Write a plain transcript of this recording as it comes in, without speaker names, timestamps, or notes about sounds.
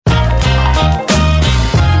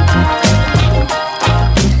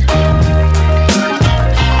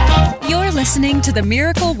listening to the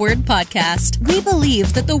Miracle Word Podcast. We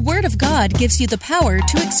believe that the Word of God gives you the power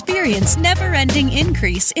to experience never-ending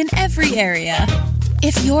increase in every area.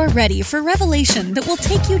 If you're ready for revelation that will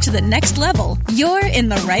take you to the next level, you're in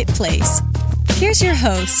the right place. Here's your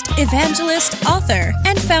host, evangelist, author,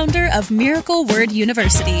 and founder of Miracle Word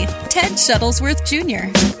University, Ted Shuttlesworth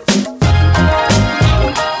Jr.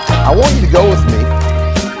 I want you to go with me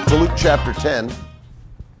to Luke chapter 10.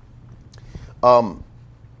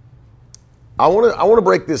 I want to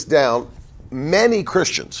break this down. Many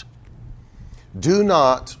Christians do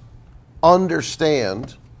not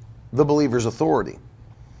understand the believer's authority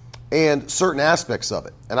and certain aspects of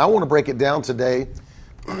it. And I want to break it down today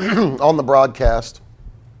on the broadcast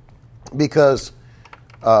because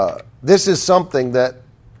this is something that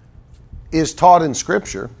is taught in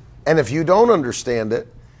Scripture. And if you don't understand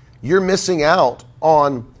it, you're missing out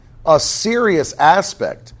on a serious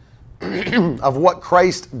aspect of what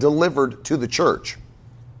Christ delivered to the church.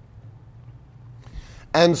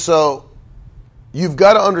 And so you've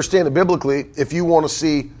got to understand it biblically if you want to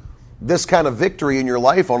see this kind of victory in your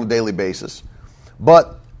life on a daily basis.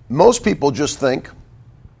 But most people just think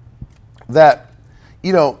that,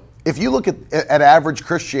 if you look at average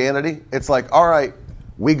Christianity, it's like, all right,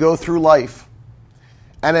 we go through life.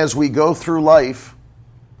 And as we go through life,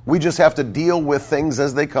 we just have to deal with things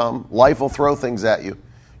as they come. Life will throw things at you.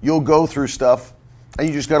 You'll go through stuff, and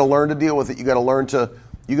you just got to learn to deal with it. You got to learn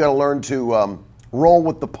to roll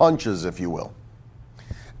with the punches, if you will.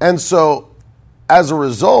 And so, as a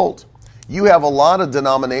result, you have a lot of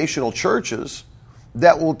denominational churches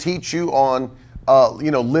that will teach you on,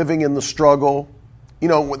 living in the struggle.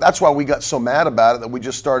 That's why we got so mad about it that we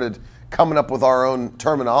just started coming up with our own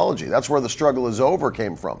terminology. That's where the struggle is over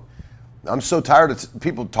came from. I'm so tired of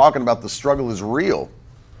people talking about the struggle is real.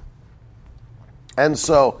 And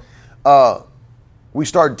so we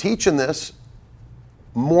started teaching this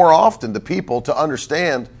more often to people to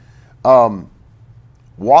understand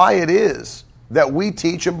why it is that we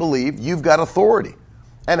teach and believe you've got authority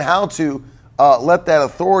and how to let that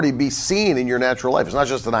authority be seen in your natural life. It's not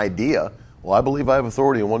just an idea. Well, I believe I have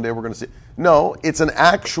authority and one day we're going to see. No, it's an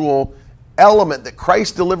actual element that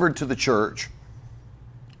Christ delivered to the church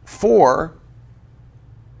for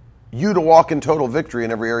you to walk in total victory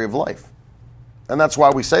in every area of life. And that's why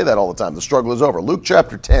we say that all the time. The struggle is over. Luke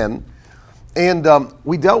chapter 10. And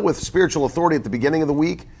we dealt with spiritual authority at the beginning of the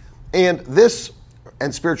week. And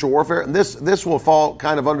spiritual warfare. And this will fall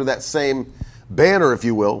kind of under that same banner, if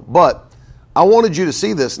you will. But I wanted you to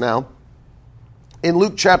see this now. In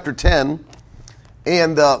Luke chapter 10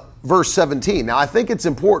 and verse 17. Now, I think it's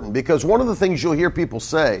important because one of the things you'll hear people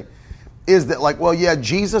say is that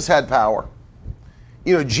Jesus had power.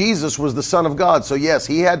 Jesus was the Son of God. So yes,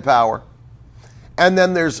 he had power. And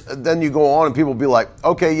then you go on and people be like,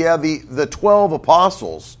 okay, yeah, the 12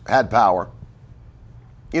 apostles had power.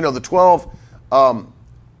 The 12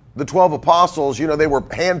 apostles, they were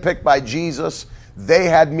handpicked by Jesus. They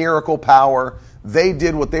had miracle power. They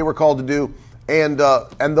did what they were called to do. And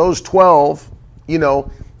those 12,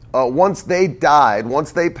 once they died,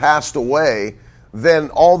 once they passed away,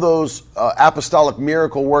 then all those apostolic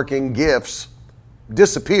miracle working gifts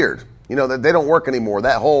disappeared. That they don't work anymore.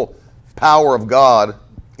 That whole power of God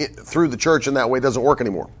through the church in that way doesn't work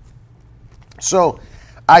anymore. So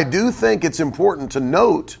I do think it's important to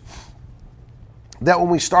note that when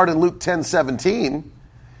we start in Luke 10:17,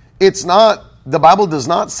 the Bible does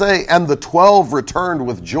not say, and the 12 returned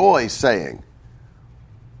with joy, saying,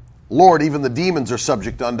 Lord, even the demons are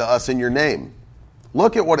subject unto us in your name.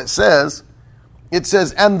 Look at what it says. It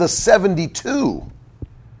says, and the 72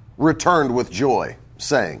 returned with joy,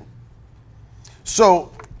 saying.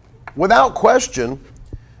 So, without question,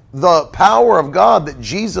 the power of God that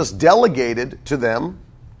Jesus delegated to them,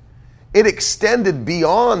 it extended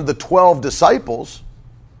beyond the 12 disciples,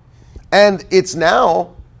 and it's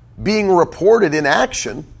now being reported in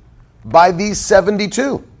action by these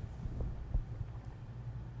 72.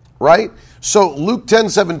 Right? So Luke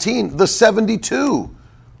 10:17, the 72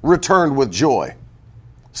 returned with joy,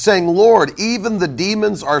 saying, Lord, even the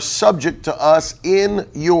demons are subject to us in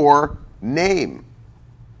your name.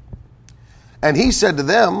 And he said to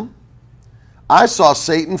them, I saw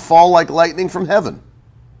Satan fall like lightning from heaven.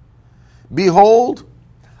 Behold,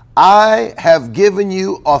 I have given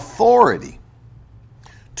you authority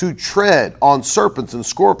to tread on serpents and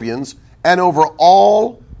scorpions and over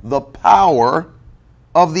all the power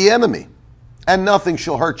of the enemy, and nothing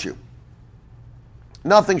shall hurt you.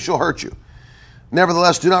 Nothing shall hurt you.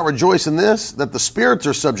 Nevertheless, do not rejoice in this, that the spirits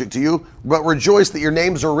are subject to you, but rejoice that your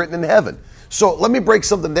names are written in heaven. So let me break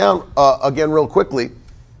something down again real quickly.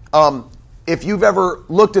 if you've ever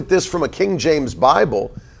looked at this from a King James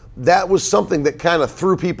Bible, that was something that kind of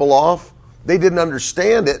threw people off. They didn't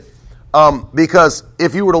understand it because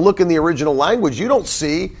if you were to look in the original language, you don't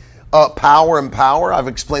see power and power. I've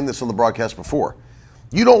explained this on the broadcast before.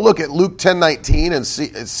 You don't look at Luke 10:19 and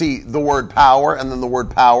see the word power and then the word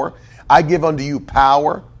power. I give unto you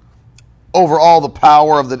power over all the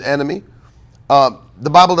power of the enemy. The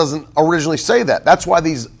Bible doesn't originally say that. That's why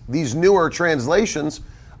these newer translations,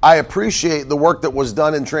 I appreciate the work that was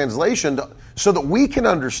done in translation so that we can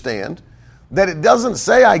understand that it doesn't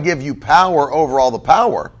say I give you power over all the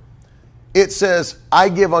power. It says I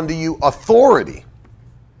give unto you authority.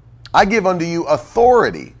 I give unto you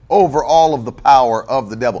authority over all of the power of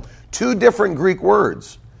the devil. Two different Greek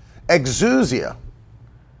words. Exousia.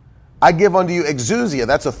 I give unto you exousia,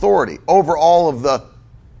 that's authority, over all of the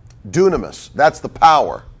dunamis. That's the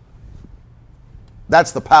power.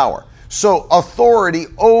 That's the power. So authority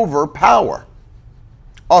over power.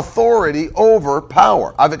 Authority over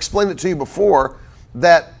power. I've explained it to you before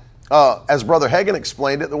that, as Brother Hagin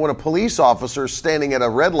explained it, that when a police officer is standing at a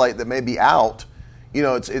red light that may be out,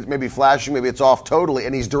 it may be flashing, maybe it's off totally,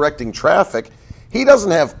 and he's directing traffic, he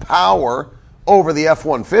doesn't have power over the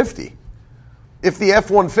F-150. If the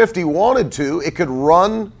F-150 wanted to, it could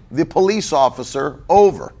run the police officer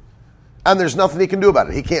over. And there's nothing he can do about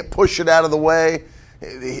it. He can't push it out of the way.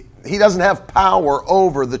 He doesn't have power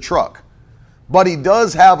over the truck. But he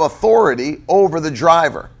does have authority over the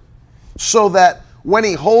driver. So that when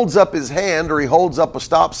he holds up his hand or he holds up a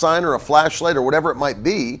stop sign or a flashlight or whatever it might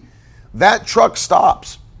be, that truck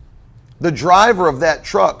stops. The driver of that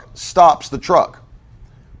truck stops the truck.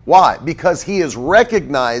 Why? Because he is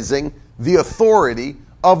recognizing the authority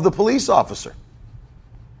of the police officer.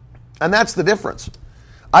 And that's the difference.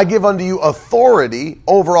 I give unto you authority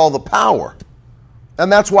over all the power.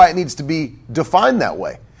 And that's why it needs to be defined that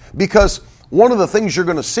way. Because one of the things you're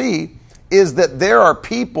going to see is that there are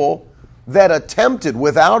people that attempted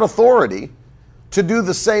without authority to do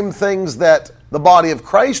the same things that the body of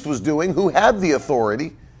Christ was doing, who had the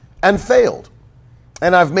authority and failed.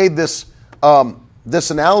 And I've made this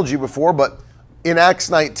analogy before, but in Acts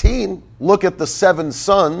 19, look at the 7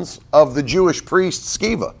 sons of the Jewish priest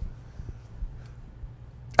Sceva.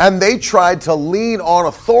 And they tried to lean on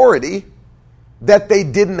authority that they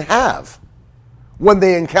didn't have when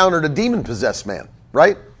they encountered a demon-possessed man,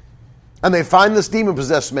 right? And they find this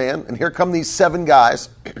demon-possessed man, and here come these 7 guys.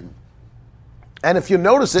 And if you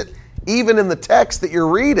notice it, even in the text that you're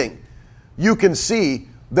reading, you can see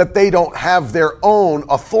that they don't have their own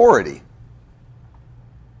authority,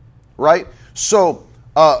 right? So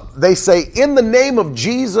they say, in the name of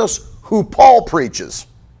Jesus, who Paul preaches.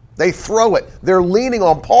 They throw it. They're leaning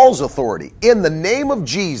on Paul's authority. In the name of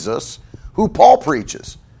Jesus, who Paul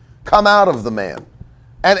preaches, come out of the man.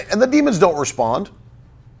 And the demons don't respond.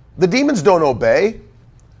 The demons don't obey.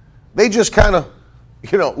 They just kind of,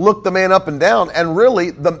 look the man up and down. And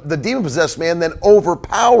really, the demon-possessed man then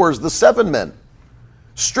overpowers the 7 men.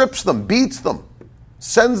 Strips them, beats them,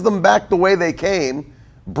 sends them back the way they came,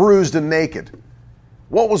 bruised and naked.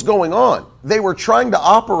 What was going on? They were trying to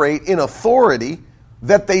operate in authority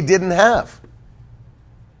that they didn't have.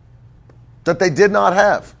 That they did not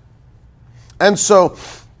have. And so,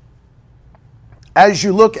 as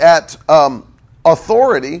you look at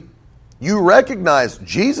authority, you recognize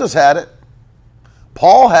Jesus had it,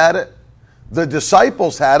 Paul had it, the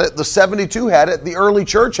disciples had it, the 72 had it, the early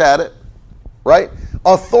church had it, right?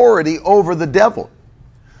 Authority over the devil.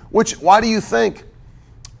 Why do you think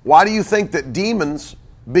that demons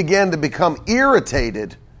began to become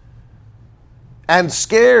irritated and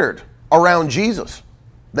scared around Jesus?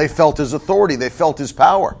 They felt his authority. They felt his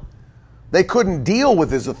power. They couldn't deal with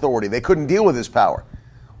his authority. They couldn't deal with his power.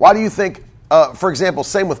 Why do you think, for example,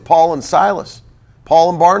 same with Paul and Silas,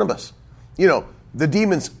 Paul and Barnabas? The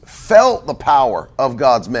demons felt the power of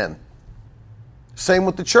God's men. Same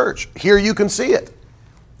with the church. Here you can see it.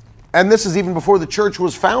 And this is even before the church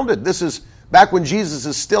was founded. This is back when Jesus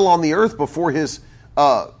is still on the earth before his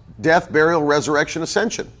death, burial, resurrection,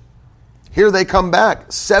 ascension. Here they come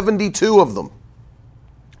back, 72 of them.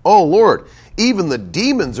 Oh, Lord, even the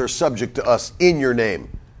demons are subject to us in your name.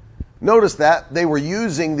 Notice that they were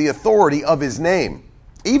using the authority of his name.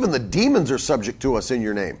 Even the demons are subject to us in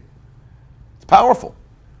your name. It's powerful.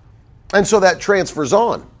 And so that transfers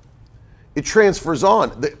on. It transfers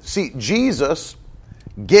on. See, Jesus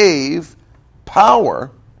gave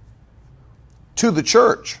power to the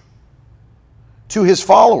church, to his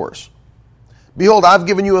followers. Behold, I've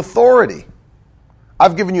given you authority.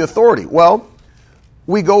 I've given you authority. Well,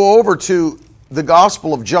 we go over to the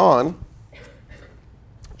Gospel of John,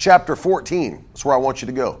 chapter 14. That's where I want you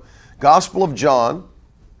to go. Gospel of John,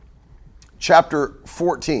 chapter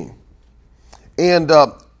 14. And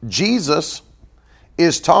Jesus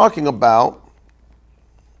is talking about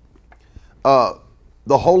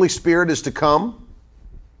the Holy Spirit is to come.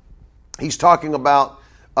 He's talking about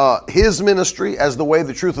his ministry as the way,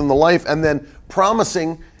 the truth, and the life, and then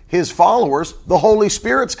promising his followers, the Holy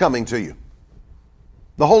Spirit's coming to you.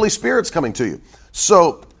 The Holy Spirit's coming to you.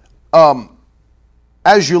 So,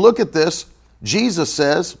 as you look at this, Jesus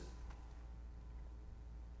says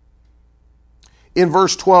in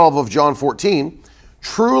verse 12 of John 14,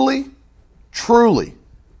 "Truly, truly,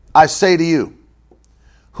 I say to you,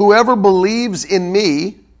 whoever believes in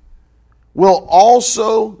me will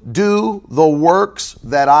also do the works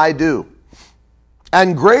that I do.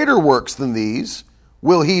 And greater works than these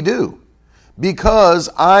will he do, because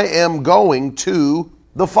I am going to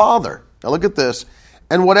the Father." Now look at this.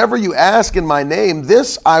 "And whatever you ask in my name,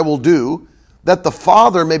 this I will do, that the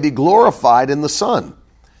Father may be glorified in the Son.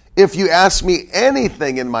 If you ask me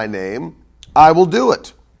anything in my name, I will do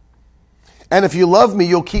it. And if you love me,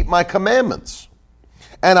 you'll keep my commandments.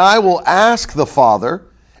 And I will ask the Father,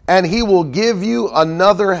 and he will give you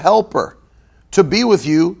another helper to be with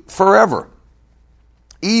you forever,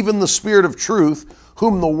 even the Spirit of truth,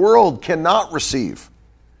 whom the world cannot receive,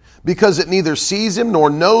 because it neither sees him nor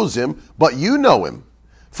knows him, but you know him,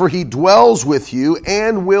 for he dwells with you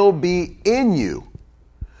and will be in you."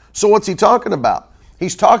 So what's he talking about?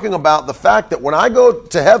 He's talking about the fact that when I go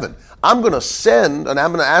to heaven, I'm going to send, and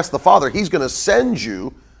I'm going to ask the Father, he's going to send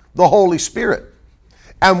you the Holy Spirit.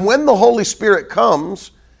 And when the Holy Spirit comes,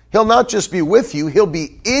 he'll not just be with you, he'll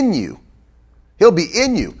be in you. He'll be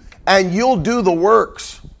in you. And you'll do the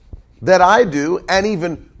works that I do, and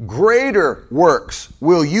even greater works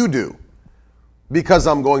will you do, because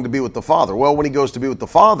I'm going to be with the Father. Well, when he goes to be with the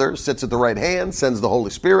Father, sits at the right hand, sends the Holy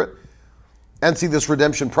Spirit, and see, this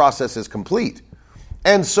redemption process is complete.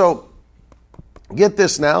 And so, get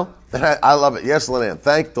this now. I love it. Yes, Lenan,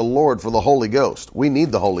 thank the Lord for the Holy Ghost. We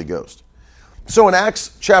need the Holy Ghost. So in Acts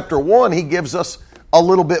chapter 1, he gives us a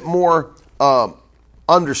little bit more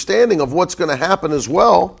understanding of what's going to happen as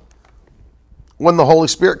well when the Holy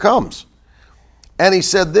Spirit comes. And he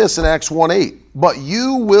said this in Acts 1:8, "But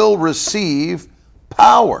you will receive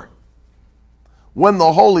power when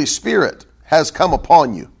the Holy Spirit has come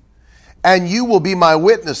upon you, and you will be my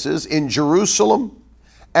witnesses in Jerusalem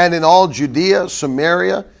and in all Judea,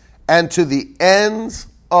 Samaria, and to the ends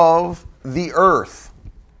of the earth."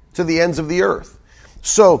 To the ends of the earth.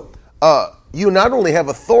 So, you not only have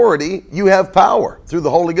authority, you have power through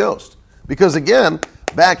the Holy Ghost. Because again,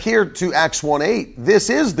 back here to Acts 1:8, this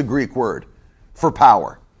is the Greek word for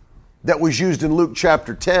power that was used in Luke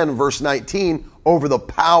chapter 10, verse 19, over the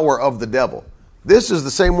power of the devil. This is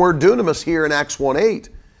the same word dunamis here in Acts 1:8.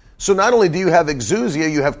 So not only do you have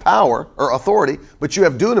exousia, you have power or authority, but you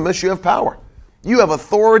have dunamis, you have power. You have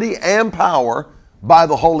authority and power by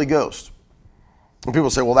the Holy Ghost. And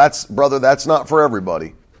people say, well, that's not for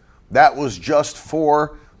everybody. That was just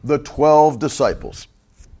for the 12 disciples.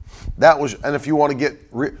 And if you want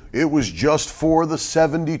to it was just for the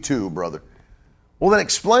 72, brother. Well, then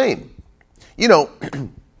explain.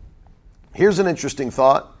 Here's an interesting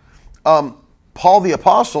thought. Paul the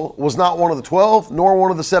Apostle was not one of the 12, nor one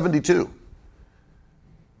of the 72.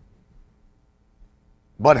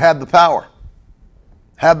 But had the power.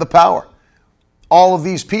 Had the power. All of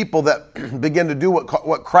these people that began to do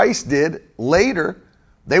what Christ did later,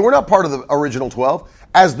 they were not part of the original 12.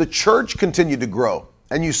 As the church continued to grow,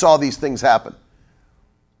 and you saw these things happen,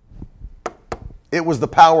 it was the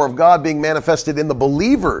power of God being manifested in the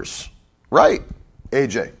believers. Right,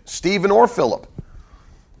 AJ? Stephen or Philip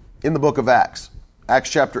in the book of Acts. Acts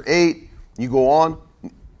chapter 8, you go on.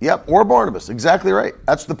 Yep, or Barnabas. Exactly right.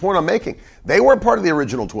 That's the point I'm making. They weren't part of the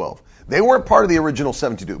original 12. They weren't part of the original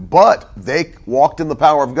 72, but they walked in the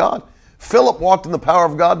power of God. Philip walked in the power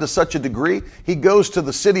of God to such a degree, he goes to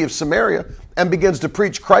the city of Samaria and begins to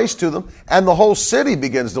preach Christ to them, and the whole city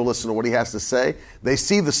begins to listen to what he has to say. They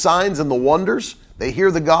see the signs and the wonders. They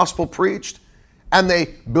hear the gospel preached, and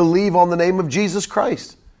they believe on the name of Jesus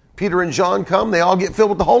Christ. Peter and John come, they all get filled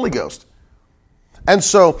with the Holy Ghost. And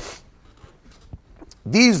so,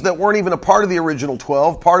 these that weren't even a part of the original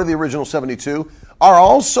 12, part of the original 72, are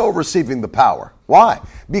also receiving the power. Why?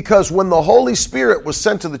 Because when the Holy Spirit was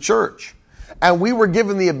sent to the church and we were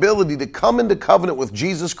given the ability to come into covenant with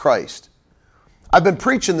Jesus Christ, I've been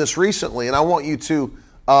preaching this recently, and I want you to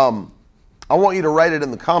write it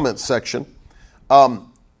in the comments section,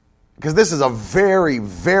 because this is a very,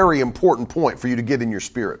 very important point for you to get in your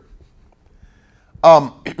spirit.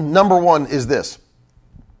 Number one is this: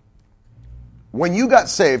 when you got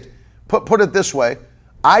saved, put it this way.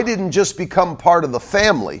 I didn't just become part of the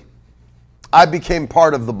family, I became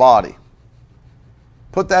part of the body.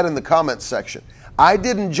 Put that in the comments section. I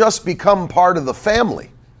didn't just become part of the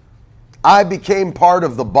family, I became part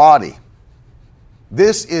of the body.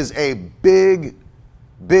 This is a big,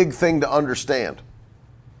 big thing to understand.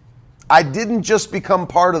 I didn't just become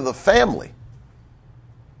part of the family,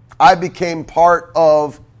 I became part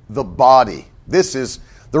of the body. This is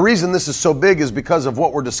the reason this is so big, is because of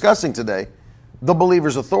what we're discussing today, the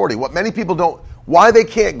believer's authority. What many people don't, why they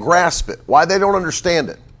can't grasp it, why they don't understand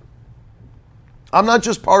it. I'm not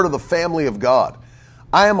just part of the family of God.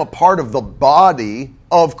 I am a part of the body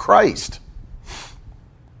of Christ.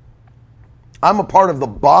 I'm a part of the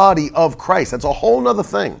body of Christ. That's a whole nother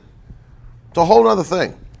thing. It's a whole nother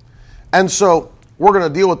thing. And so we're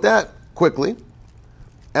going to deal with that quickly.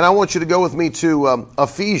 And I want you to go with me to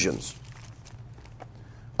Ephesians.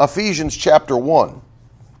 Ephesians chapter 1.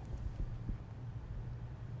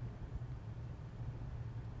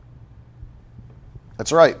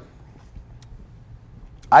 That's right.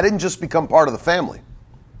 I didn't just become part of the family.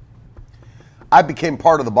 I became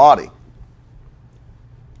part of the body.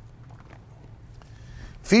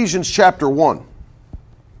 Ephesians chapter 1.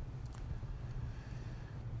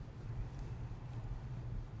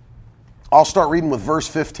 I'll start reading with verse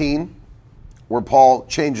 15, where Paul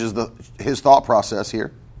changes his thought process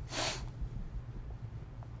here.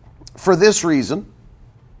 For this reason,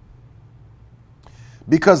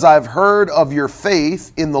 because I've heard of your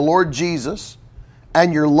faith in the Lord Jesus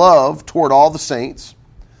and your love toward all the saints,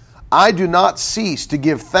 I do not cease to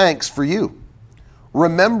give thanks for you,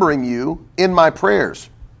 remembering you in my prayers,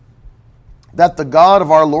 that the God of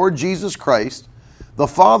our Lord Jesus Christ, the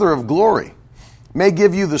Father of glory, may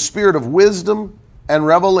give you the spirit of wisdom and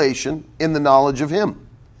revelation in the knowledge of him,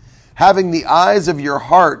 having the eyes of your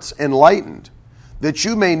hearts enlightened, that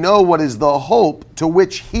you may know what is the hope to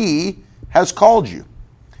which he has called you,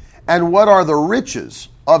 and what are the riches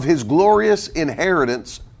of his glorious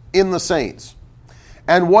inheritance in the saints,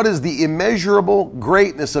 and what is the immeasurable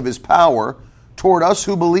greatness of his power toward us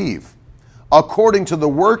who believe, according to the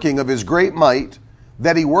working of his great might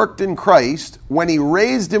that he worked in Christ when he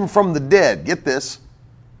raised him from the dead, get this,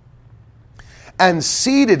 and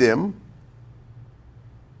seated him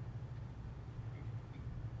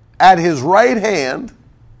at his right hand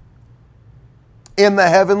in the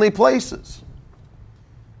heavenly places.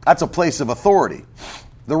 That's a place of authority.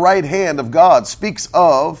 The right hand of God speaks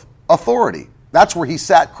of authority. That's where he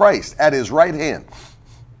sat Christ, at his right hand.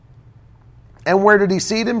 And where did he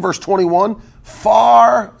seat him? Verse 21,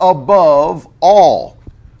 far above all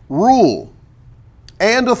rule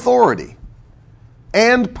and authority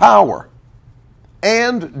and power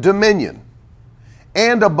and dominion,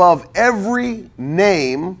 and above every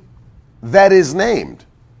name that is named,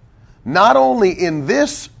 not only in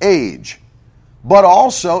this age, but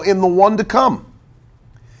also in the one to come.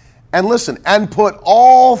 And listen, and put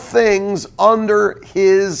all things under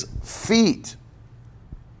his feet.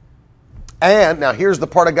 And, now here's the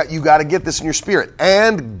part you got to get this in your spirit.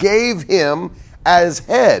 And gave him as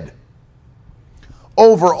head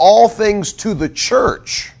over all things to the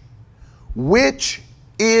church, which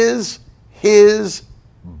is his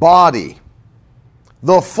body,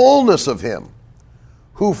 the fullness of him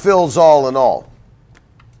who fills all in all.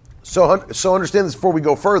 So understand this before we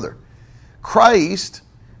go further. Christ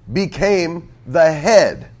became the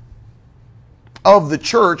head of the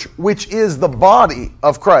church, which is the body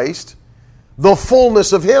of Christ, the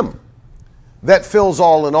fullness of him that fills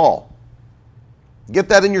all in all. Get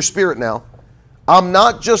that in your spirit now. I'm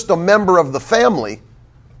not just a member of the family,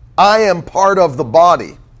 I am part of the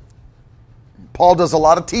body. Paul does a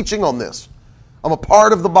lot of teaching on this. I'm a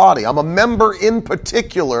part of the body. I'm a member in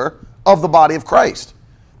particular of the body of Christ.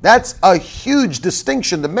 That's a huge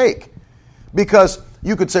distinction to make, because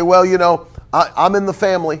you could say, well, I'm in the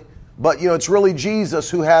family, but it's really Jesus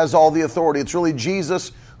who has all the authority. It's really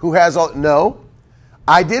Jesus who has all. No,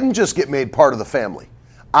 I didn't just get made part of the family.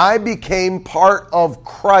 I became part of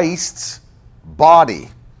Christ's body.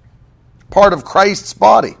 Part of Christ's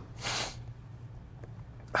body.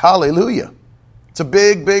 Hallelujah. It's a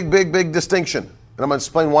big, big, big, big distinction. And I'm going to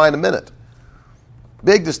explain why in a minute.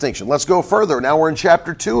 Big distinction. Let's go further. Now we're in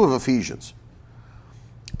chapter 2 of Ephesians.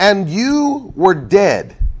 And you were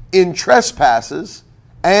dead in trespasses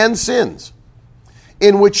and sins,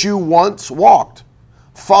 in which you once walked,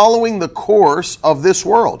 following the course of this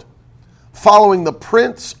world, following the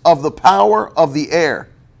prince of the power of the air,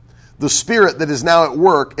 the spirit that is now at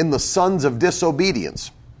work in the sons of disobedience,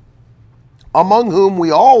 among whom we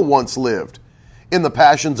all once lived, in the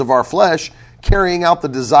passions of our flesh, carrying out the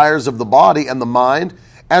desires of the body and the mind,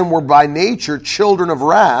 and were by nature children of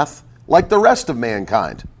wrath like the rest of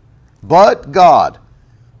mankind. But God,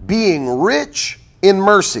 being rich in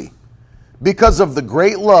mercy, because of the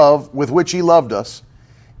great love with which he loved us,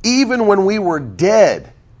 even when we were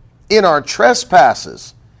dead in our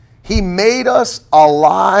trespasses, he made us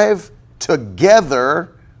alive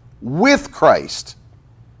together with Christ.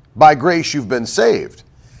 By grace you've been saved,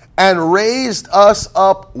 and raised us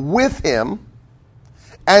up with him,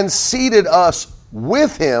 and seated us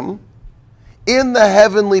with him in the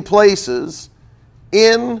heavenly places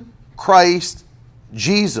in Christ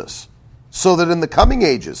Jesus, so that in the coming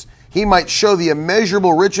ages he might show the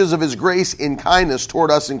immeasurable riches of his grace in kindness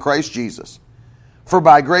toward us in Christ Jesus. For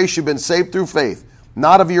by grace you've been saved through faith,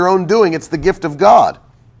 not of your own doing, it's the gift of God,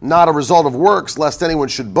 not a result of works, lest anyone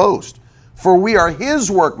should boast. For we are his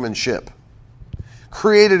workmanship,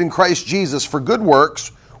 created in Christ Jesus for good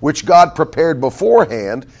works, which God prepared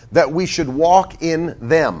beforehand that we should walk in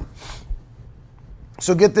them.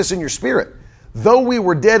 So get this in your spirit. Though we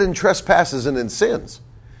were dead in trespasses and in sins,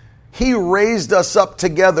 he raised us up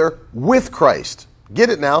together with Christ. Get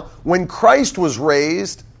it now? When Christ was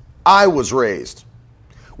raised, I was raised.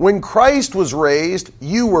 When Christ was raised,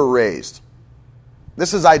 you were raised.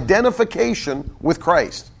 This is identification with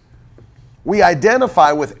Christ. We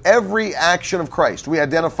identify with every action of Christ. We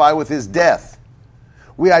identify with his death.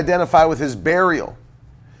 We identify with his burial.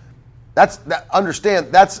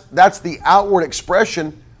 Understand, that's the outward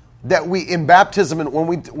expression that we, in baptism, and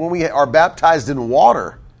when we are baptized in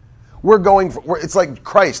water, it's like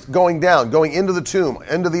Christ going down, going into the tomb,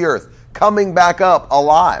 into the earth, coming back up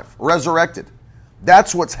alive, resurrected.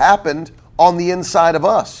 That's what's happened on the inside of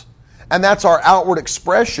us. And that's our outward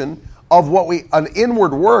expression of an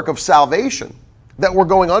inward work of salvation, that we're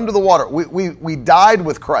going under the water. We died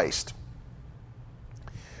with Christ.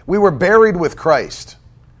 We were buried with Christ.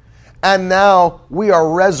 And now we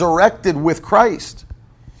are resurrected with Christ.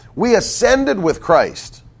 We ascended with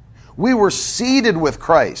Christ. We were seated with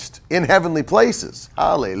Christ in heavenly places.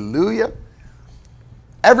 Hallelujah.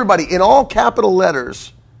 Everybody, in all capital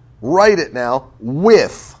letters, write it now,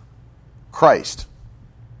 with Christ.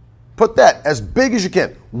 Put that as big as you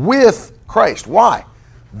can. With Christ. Why?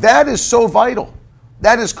 That is so vital.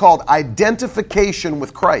 That is called identification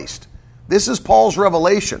with Christ. This is Paul's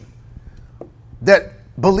revelation, that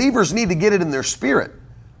believers need to get it in their spirit.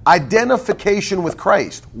 Identification with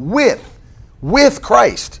Christ. With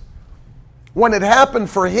Christ. When it happened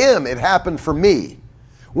for him, it happened for me.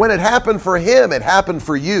 When it happened for him, it happened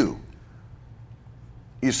for you.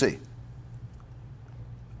 You see.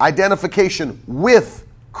 Identification with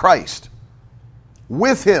Christ.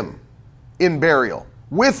 With him in burial.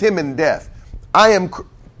 With him in death.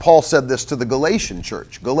 Paul said this to the Galatian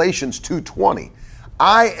church. Galatians 2:20.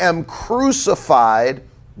 I am crucified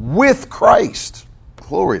with Christ.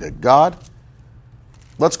 Glory to God.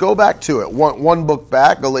 Let's go back to it. One book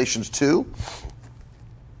back, Galatians 2.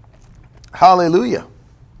 Hallelujah.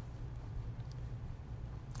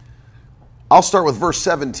 I'll start with verse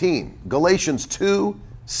 17. Galatians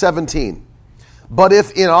 2:17. But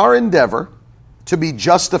if in our endeavor to be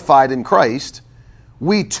justified in Christ,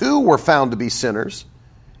 we too were found to be sinners,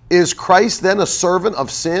 is Christ then a servant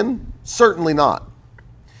of sin? Certainly not.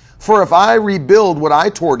 For if I rebuild what I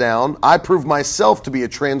tore down, I prove myself to be a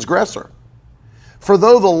transgressor. For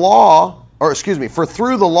through the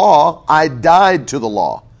law I died to the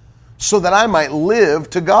law, so that I might live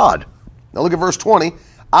to God. Now look at verse 20.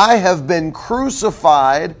 I have been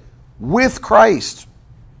crucified with Christ.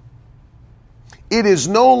 It is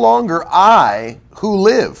no longer I who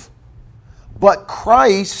live, but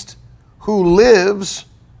Christ who lives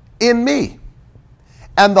in me.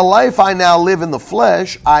 And the life I now live in the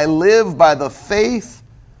flesh, I live by the faith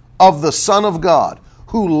of the Son of God,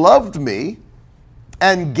 who loved me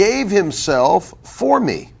and gave himself for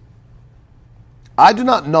me. I do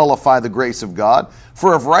not nullify the grace of God,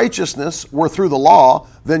 for if righteousness were through the law,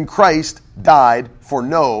 then Christ died for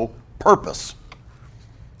no purpose.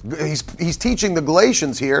 He's teaching the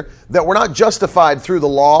Galatians here that we're not justified through the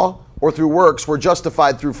law or through works, we're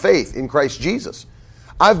justified through faith in Christ Jesus.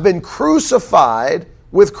 I've been crucified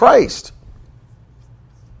with Christ.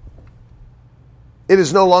 It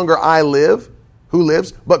is no longer I who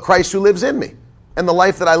lives, but Christ who lives in me. And the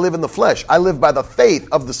life that I live in the flesh, I live by the faith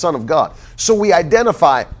of the Son of God. So we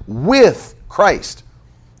identify with Christ.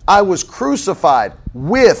 I was crucified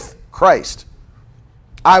with Christ.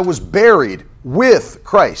 I was buried with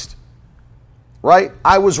Christ. Right?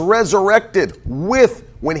 I was resurrected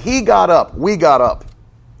when he got up, we got up.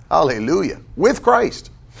 Hallelujah. With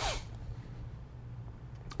Christ.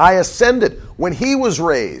 I ascended. When he was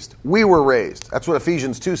raised, we were raised. That's what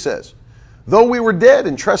Ephesians 2 says. though we were dead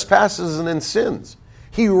in trespasses and in sins,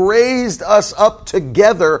 he raised us up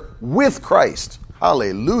together with Christ.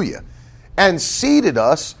 Hallelujah. And seated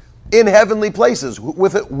us in heavenly places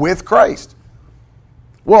with Christ.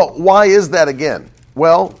 Well, why is that again?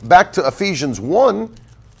 Well, back to Ephesians 1.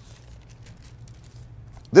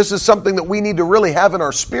 This is something that we need to really have in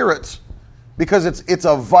our spirits, because it's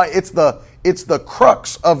the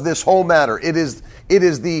crux of this whole matter. It is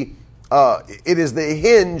the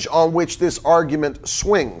hinge on which this argument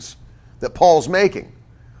swings that Paul's making.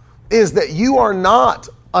 Is that you are not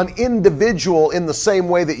an individual in the same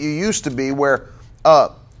way that you used to be, where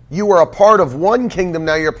you were a part of one kingdom,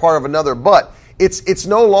 now you're a part of another. But it's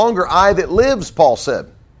no longer I that lives, Paul said.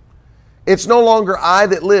 It's no longer I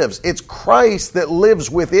that lives. It's Christ that lives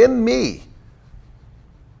within me.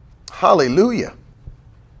 Hallelujah.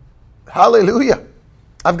 Hallelujah.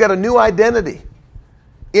 I've got a new identity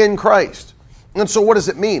in Christ. And so what does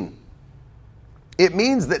it mean? It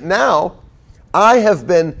means that now I have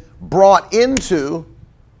been brought into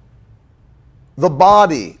the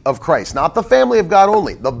body of Christ. Not the family of God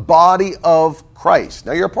only, the body of Christ.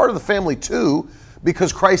 Now you're a part of the family too,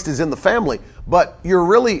 because Christ is in the family, but you're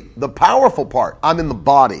really the powerful part. I'm in the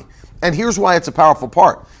body. And here's why it's a powerful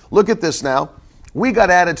part. Look at this now. We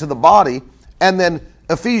got added to the body, and then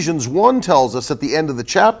Ephesians 1 tells us at the end of the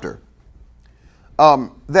chapter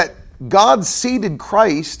that God seated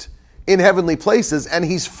Christ in heavenly places, and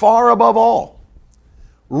he's far above all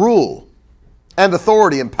rule and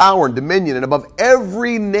authority and power and dominion, and above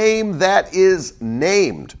every name that is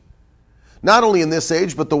named. Not only in this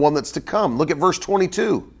age, but the one that's to come. Look at verse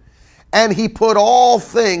 22. And he put all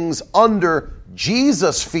things under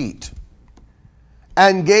Jesus' feet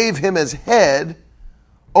and gave him as head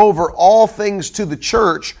over all things to the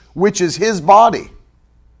church, which is his body,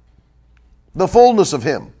 the fullness of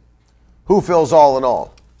him who fills all in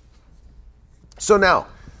all. So now,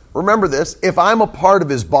 remember this, if I'm a part of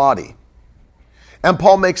his body, and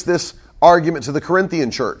Paul makes this argument to the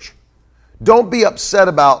Corinthian church, don't be upset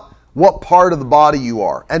about what part of the body you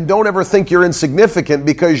are. And don't ever think you're insignificant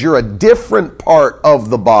because you're a different part of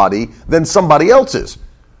the body than somebody else is.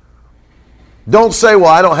 Don't say, well,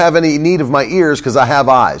 I don't have any need of my ears because I have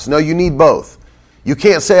eyes. No, you need both. You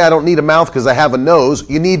can't say I don't need a mouth because I have a nose.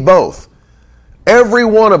 You need both. Every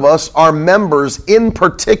one of us are members in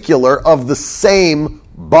particular of the same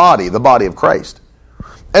body, the body of Christ.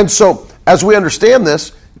 And so, as we understand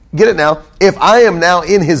this, get it now, if I am now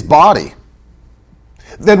in his body,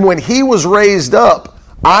 then when he was raised up,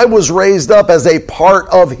 I was raised up as a part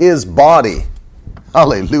of his body.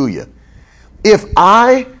 Hallelujah. If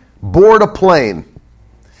I board a plane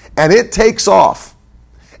and it takes off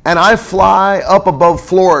and I fly up above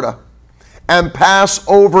Florida and pass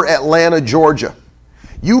over Atlanta, Georgia,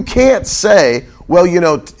 you can't say, well, you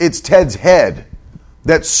know, it's Ted's head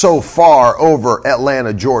that's so far over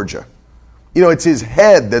Atlanta, Georgia. You know, it's his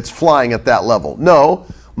head that's flying at that level. No,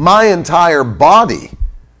 my entire body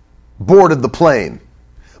boarded the plane.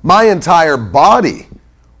 My entire body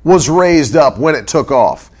was raised up when it took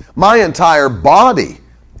off. My entire body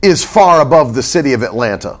is far above the city of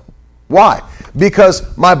Atlanta. Why?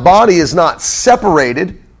 Because my body is not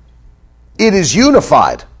separated. It is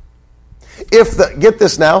unified. Get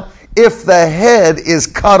this now, if the head is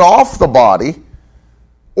cut off the body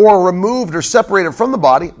or removed or separated from the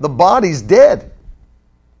body's dead.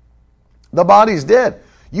 The body's dead.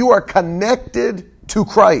 You are connected to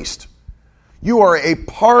Christ. You are a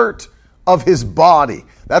part of his body.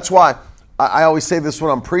 That's why I always say this when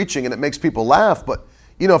I'm preaching, and it makes people laugh, but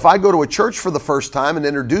you know, if I go to a church for the first time and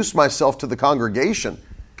introduce myself to the congregation,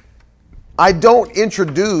 I don't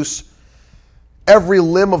introduce every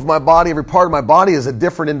limb of my body, every part of my body as a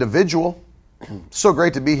different individual. So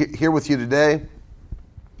great to be here with you today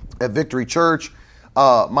at Victory Church.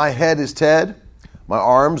 My head is Ted. My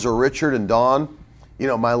arms are Richard and Dawn. You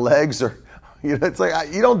know, my legs are, you know, it's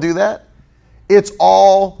like, you don't do that. It's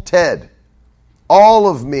all Ted. All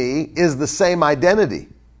of me is the same identity.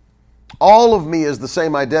 All of me is the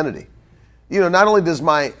same identity. You know, not only does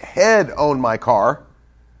my head own my car,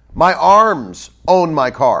 my arms own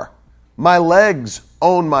my car. My legs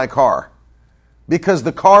own my car. Because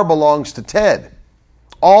the car belongs to Ted.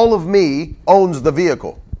 All of me owns the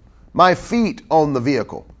vehicle. My feet own the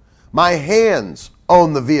vehicle. My hands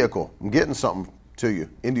own the vehicle. I'm getting something to you,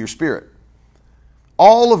 into your spirit.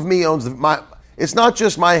 All of me owns it's not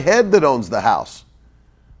just my head that owns the house.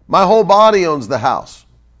 My whole body owns the house.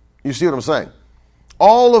 You see what I'm saying?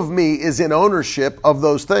 All of me is in ownership of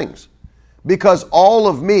those things because all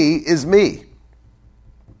of me is me.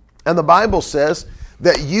 And the Bible says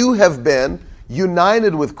that you have been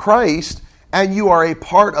united with Christ and you are a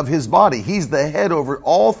part of his body. He's the head over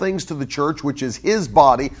all things to the church, which is his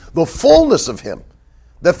body, the fullness of him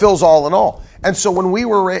that fills all in all. And so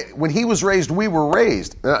when he was raised, we were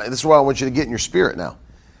raised. This is what I want you to get in your spirit now.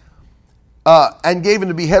 And gave him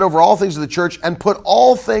to be head over all things of the church, and put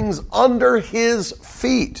all things under his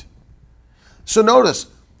feet. So notice,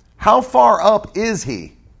 how far up is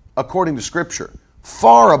he, according to Scripture?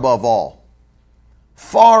 Far above all.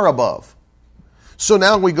 Far above. So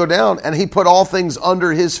now we go down, and he put all things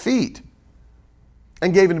under his feet,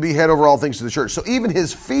 and gave him to be head over all things to the church. So even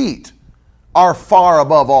his feet are far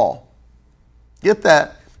above all. Get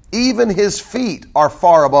that? Even his feet are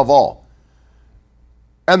far above all.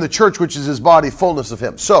 And the church, which is his body, fullness of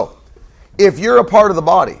him. So, if you're a part of the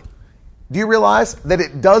body, do you realize that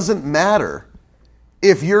it doesn't matter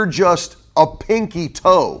if you're just a pinky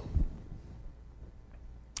toe?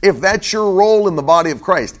 If that's your role in the body of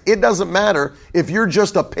Christ, it doesn't matter if you're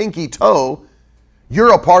just a pinky toe,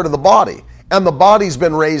 you're a part of the body. And the body's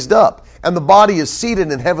been raised up. And the body is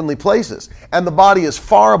seated in heavenly places. And the body is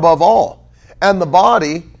far above all. And the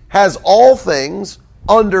body has all things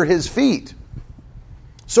under his feet.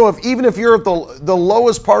 So even if you're at the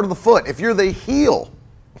lowest part of the foot, if you're the heel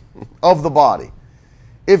of the body,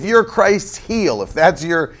 if you're Christ's heel, if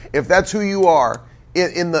that's who you are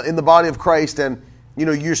in the body of Christ, and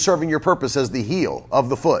you're serving your purpose as the heel of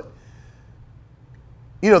the foot.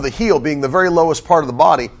 The heel being the very lowest part of the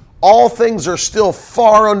body, all things are still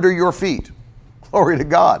far under your feet. Glory to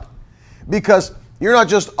God. Because you're not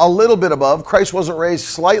just a little bit above. Christ wasn't raised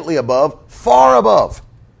slightly above, far above.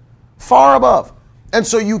 Far above. And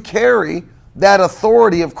so you carry that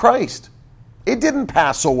authority of Christ. It didn't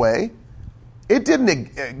pass away. It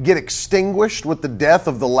didn't get extinguished with the death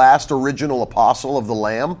of the last original apostle of the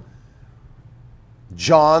Lamb,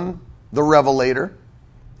 John the Revelator.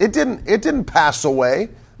 It didn't pass away.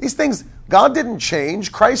 These things, God didn't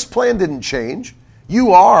change. Christ's plan didn't change.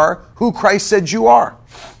 You are who Christ said you are.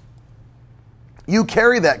 You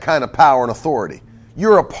carry that kind of power and authority.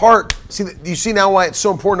 You're a part. You see now why it's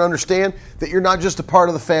so important to understand that you're not just a part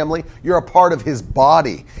of the family, you're a part of his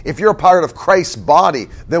body. If you're a part of Christ's body,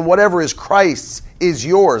 then whatever is Christ's is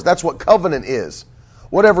yours. That's what covenant is.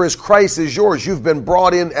 Whatever is Christ's is yours. You've been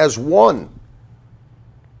brought in as one.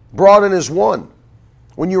 Brought in as one.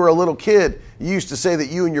 When you were a little kid, you used to say that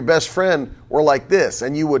you and your best friend were like this,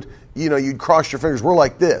 and you'd cross your fingers, we're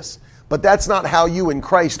like this. But that's not how you and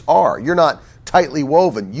Christ are. You're not tightly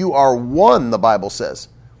woven. You are one, the Bible says.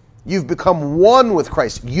 You've become one with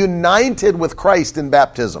Christ, united with Christ in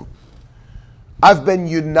baptism. I've been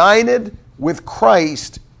united with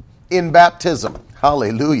Christ in baptism.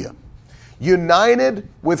 Hallelujah. United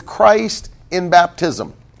with Christ in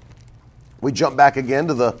baptism. We jump back again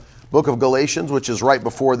to the book of Galatians, which is right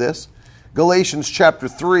before this. Galatians chapter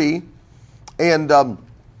 3, and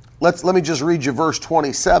let me just read you verse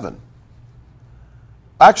 27.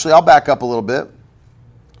 Actually, I'll back up a little bit.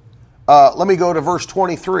 Let me go to verse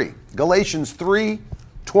 23. Galatians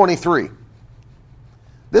 3:23.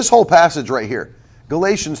 This whole passage right here,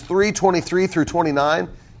 Galatians 3:23 through 29,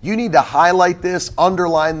 you need to highlight this,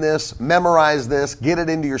 underline this, memorize this, get it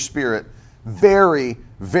into your spirit. Very,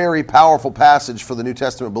 very powerful passage for the New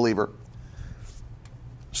Testament believer.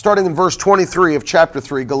 Starting in verse 23 of chapter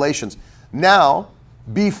 3, Galatians. Now,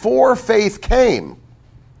 before faith came,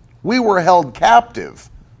 we were held captive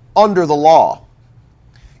under the law,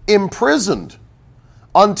 imprisoned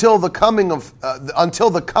until the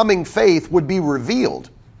coming faith would be revealed.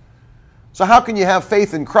 So how can you have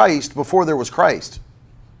faith in Christ before there was Christ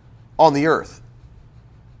on the earth?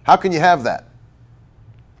 How can you have that?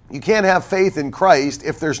 You can't have faith in Christ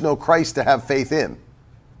if there's no Christ to have faith in.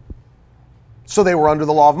 So they were under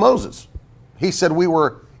the law of Moses. He said we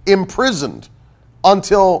were imprisoned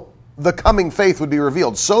until the coming faith would be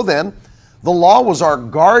revealed. So then, the law was our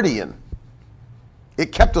guardian.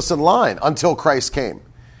 It kept us in line until Christ came,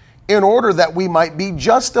 in order that we might be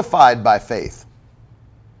justified by faith.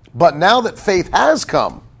 But now that faith has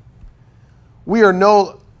come, we are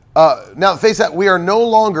no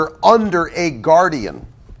longer under a guardian.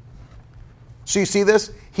 So you see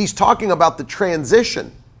this? He's talking about the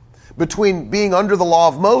transition between being under the law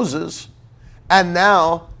of Moses and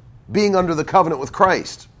now being under the covenant with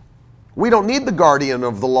Christ. We don't need the guardian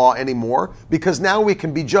of the law anymore because now we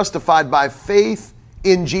can be justified by faith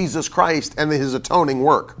in Jesus Christ and his atoning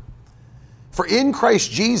work. For in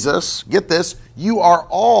Christ Jesus, get this, you are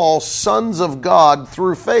all sons of God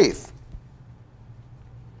through faith.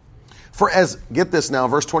 Get this now,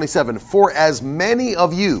 verse 27, for as many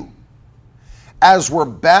of you as were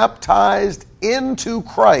baptized into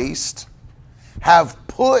Christ have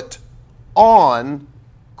put on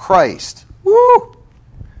Christ. Woo!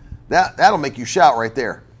 That'll make you shout right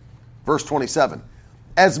there. Verse 27.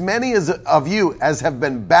 As many of you as have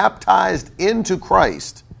been baptized into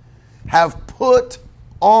Christ have put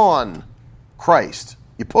on Christ.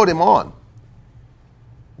 You put him on.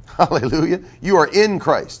 Hallelujah. You are in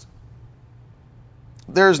Christ.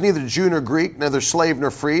 There is neither Jew nor Greek, neither slave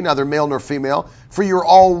nor free, neither male nor female, for you're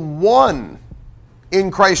all one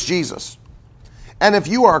in Christ Jesus. And if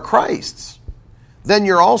you are Christ's, then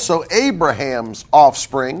you're also Abraham's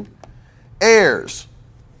offspring, heirs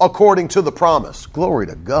according to the promise. Glory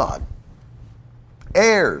to God.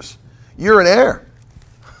 Heirs. You're an heir.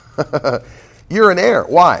 You're an heir.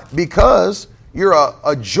 Why? Because you're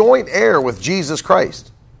a joint heir with Jesus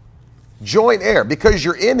Christ. Joint heir. Because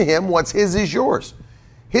you're in him, what's his is yours.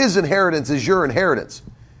 His inheritance is your inheritance.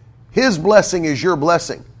 His blessing is your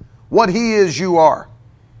blessing. What he is, you are.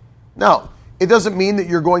 Now, it doesn't mean that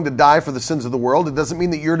you're going to die for the sins of the world. It doesn't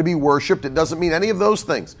mean that you're to be worshipped. It doesn't mean any of those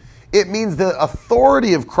things. It means the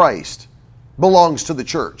authority of Christ belongs to the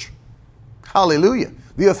church. Hallelujah.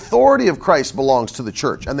 The authority of Christ belongs to the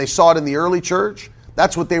church. And they saw it in the early church.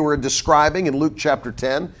 That's what they were describing in Luke chapter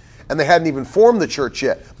 10. And they hadn't even formed the church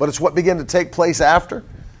yet. But it's what began to take place after.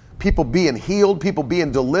 People being healed, people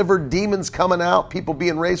being delivered, demons coming out, people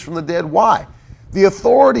being raised from the dead. Why? The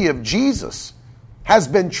authority of Jesus has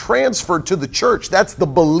been transferred to the church. That's the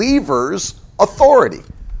believer's authority.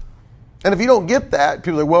 And if you don't get that,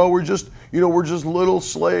 people are like, well, we're just little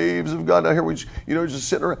slaves of God out here. We just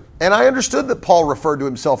sitting around. And I understood that Paul referred to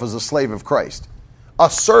himself as a slave of Christ.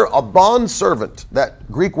 A bond servant,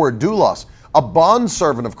 that Greek word doulos, a bond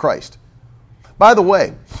servant of Christ. By the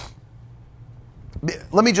way,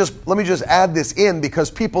 let me just add this in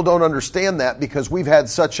because people don't understand that because we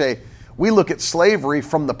look at slavery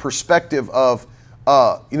from the perspective of,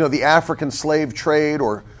 the African slave trade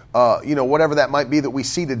or, whatever that might be that we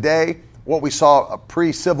see today, what we saw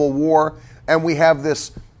pre-Civil War. And we have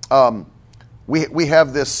this,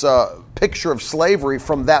 picture of slavery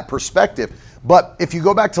from that perspective. But if you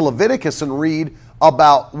go back to Leviticus and read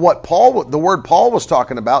about what the word Paul was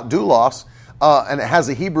talking about, doulos, and it has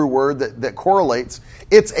a Hebrew word that correlates.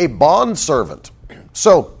 It's a bond servant.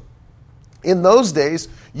 So, in those days,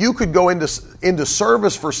 you could go into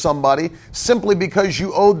service for somebody simply because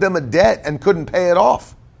you owed them a debt and couldn't pay it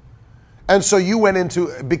off. And so you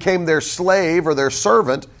became their slave or their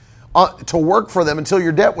servant to work for them until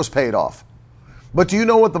your debt was paid off. But do you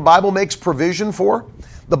know what the Bible makes provision for?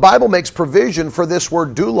 The Bible makes provision for this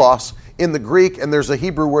word doulos in the Greek, and there's a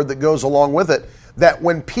Hebrew word that goes along with it, that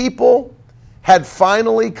when people had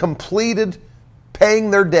finally completed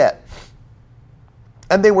paying their debt,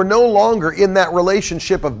 and they were no longer in that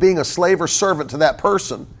relationship of being a slave or servant to that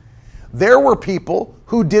person, there were people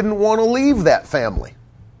who didn't want to leave that family.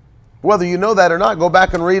 Whether you know that or not, go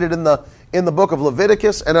back and read it in the book of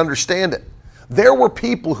Leviticus and understand it. There were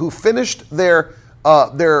people who finished their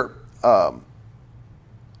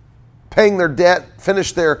paying their debt,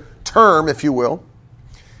 finished their term, if you will,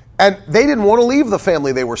 and they didn't want to leave the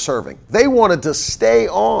family they were serving. They wanted to stay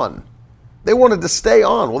on.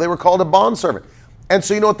 Well, they were called a bondservant. And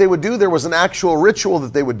so you know what they would do? There was an actual ritual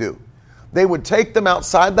that they would do. They would take them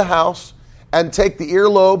outside the house and take the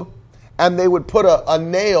earlobe, and they would put a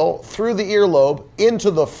nail through the earlobe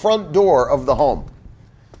into the front door of the home.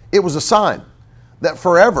 It was a sign that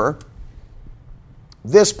forever,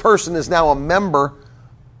 this person is now a member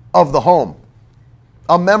of the home.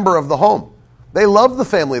 A member of the home. They loved the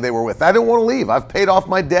family they were with. I didn't want to leave. I've paid off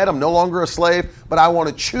my debt. I'm no longer a slave, but I want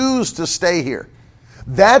to choose to stay here.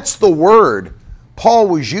 That's the word Paul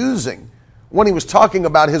was using when he was talking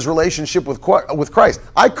about his relationship with Christ.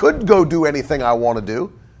 I could go do anything I want to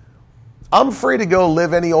do. I'm free to go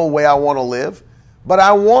live any old way I want to live, but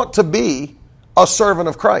I want to be a servant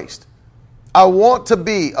of Christ. I want to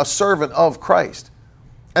be a servant of Christ.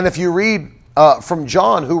 And if you read from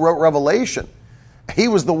John, who wrote Revelation, he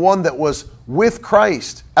was the one that was with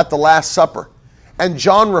Christ at the Last Supper. And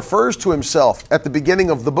John refers to himself at the beginning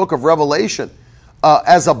of the book of Revelation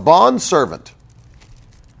as a bondservant.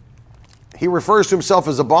 He refers to himself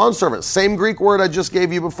as a bondservant. Same Greek word I just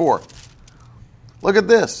gave you before. Look at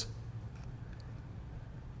this.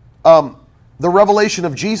 The revelation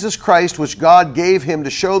of Jesus Christ, which God gave him to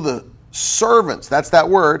show the servants, that's that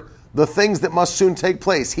word, the things that must soon take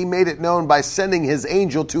place. He made it known by sending his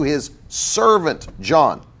angel to his servant,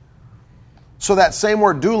 John. So that same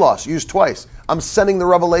word, doulos, used twice. I'm sending the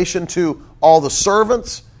revelation to all the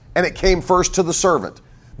servants, and it came first to the servant.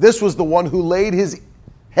 This was the one who laid his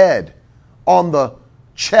head on the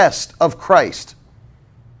chest of Christ.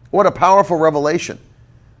 What a powerful revelation.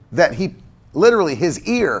 That he, literally, his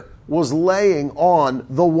ear was laying on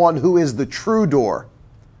the one who is the true door.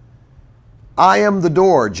 I am the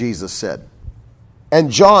door, Jesus said. And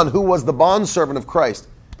John, who was the bondservant of Christ,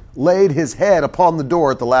 laid his head upon the door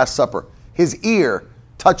at the Last Supper, his ear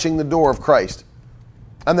touching the door of Christ,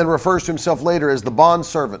 and then refers to himself later as the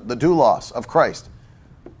bondservant, the doulos of Christ.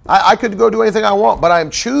 I could go do anything I want, but I am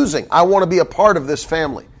choosing. I want to be a part of this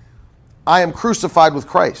family. I am crucified with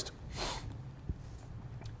Christ.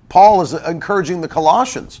 Paul is encouraging the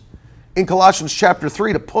Colossians in Colossians chapter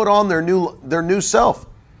 3 to put on their new self.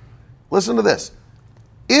 Listen to this.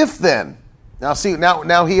 If then,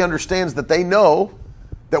 now he understands that they know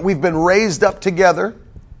that we've been raised up together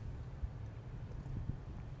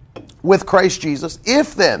with Christ Jesus.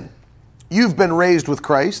 If then you've been raised with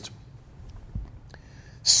Christ,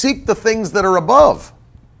 seek the things that are above,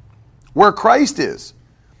 where Christ is,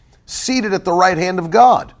 seated at the right hand of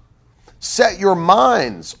God. Set your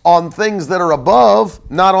minds on things that are above,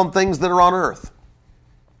 not on things that are on earth.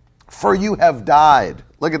 For you have died.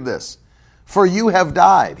 Look at this. For you have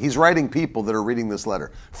died. He's writing people that are reading this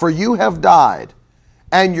letter. For you have died,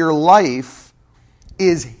 and your life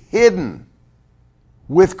is hidden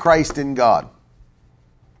with Christ in God.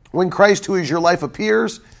 When Christ, who is your life,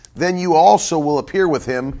 appears, then you also will appear with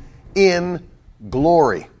him in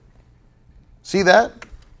glory. See that?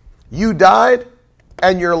 You died,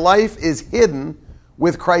 and your life is hidden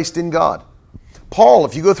with Christ in God. Paul,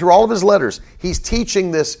 if you go through all of his letters, he's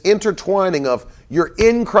teaching this intertwining of you're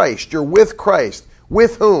in Christ, you're with Christ,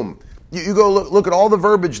 with whom? You go look at all the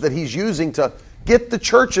verbiage that he's using to get the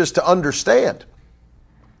churches to understand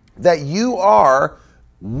that you are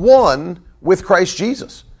one with Christ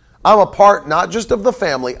Jesus. I'm a part not just of the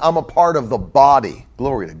family, I'm a part of the body.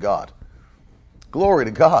 Glory to God. Glory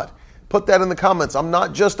to God. Put that in the comments. I'm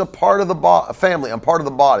not just a part of the family, I'm part of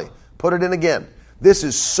the body. Put it in again. This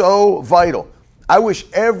is so vital. I wish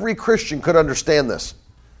every Christian could understand this.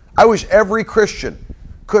 I wish every Christian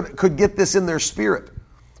could get this in their spirit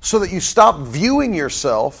so that you stop viewing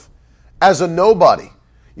yourself as a nobody.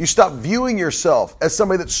 You stop viewing yourself as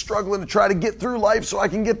somebody that's struggling to try to get through life so I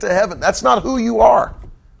can get to heaven. That's not who you are.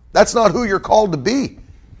 That's not who you're called to be.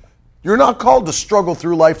 You're not called to struggle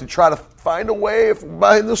through life to try to find a way, if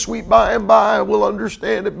by the sweet by and by we'll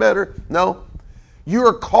understand it better. No. You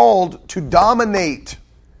are called to dominate.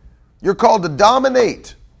 You're called to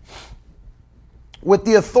dominate with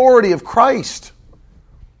the authority of Christ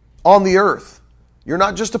on the earth. You're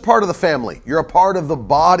not just a part of the family. You're a part of the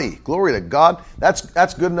body. Glory to God.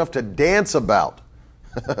 That's good enough to dance about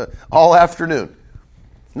all afternoon.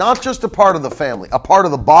 Not just a part of the family, a part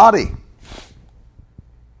of the body.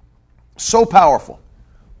 So powerful.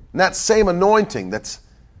 And that same anointing that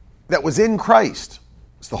was in Christ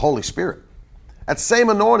is the Holy Spirit. That same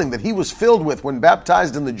anointing that he was filled with when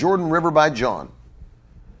baptized in the Jordan River by John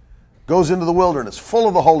goes into the wilderness full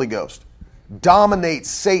of the Holy Ghost. Dominates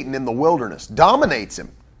Satan in the wilderness. Dominates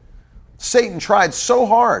him. Satan tried so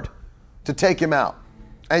hard to take him out.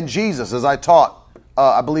 And Jesus, as I taught,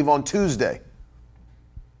 I believe on Tuesday,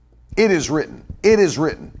 it is written, it is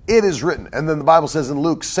written, it is written. And then the Bible says in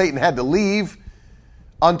Luke, Satan had to leave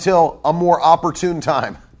until a more opportune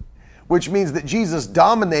time, which means that Jesus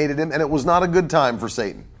dominated him, and it was not a good time for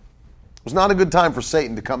Satan. It was not a good time for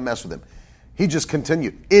Satan to come mess with him. He just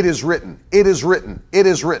continued. It is written, it is written, it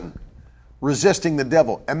is written. Resisting the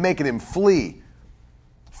devil and making him flee.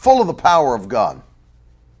 Full of the power of God.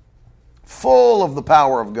 Full of the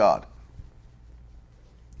power of God.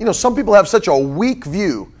 You know, some people have such a weak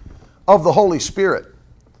view of the Holy Spirit.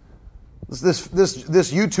 This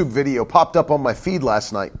YouTube video popped up on my feed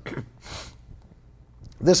last night.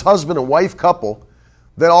 This husband and wife couple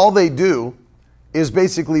that all they do is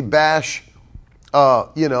basically bash,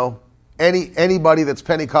 anybody that's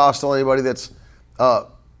Pentecostal, anybody that's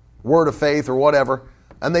Word of Faith or whatever,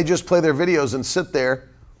 and they just play their videos and sit there.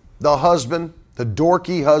 The husband, the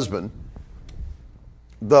dorky husband,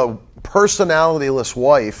 the personalityless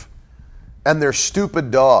wife, and their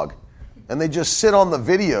stupid dog. And they just sit on the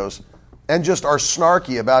videos and just are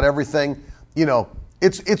snarky about everything. You know,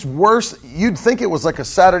 it's worse. You'd think it was like a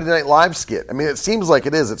Saturday Night Live skit. I mean, it seems like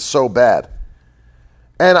it is. It's so bad.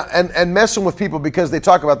 And messing with people because they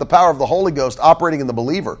talk about the power of the Holy Ghost operating in the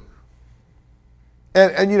believer.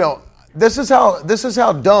 And you know, this is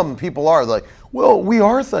how dumb people are. Like, well, we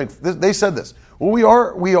are thankful. They said this. Well, we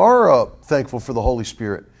are thankful for the Holy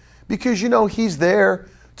Spirit because, you know, he's there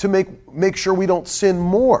to make sure we don't sin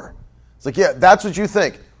more. It's like, yeah, that's what you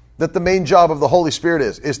think that the main job of the Holy Spirit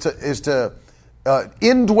is to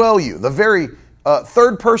indwell you. The very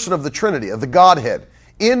third person of the Trinity, of the Godhead,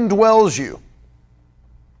 indwells you.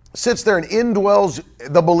 Sits there and indwells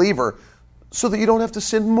the believer so that you don't have to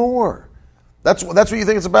sin more. That's what you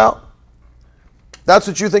think it's about? That's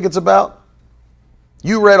what you think it's about?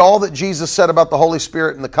 You read all that Jesus said about the Holy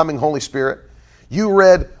Spirit and the coming Holy Spirit. You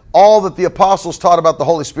read all that the apostles taught about the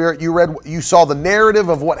Holy Spirit. You saw the narrative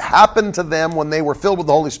of what happened to them when they were filled with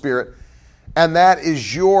the Holy Spirit. And that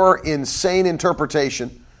is your insane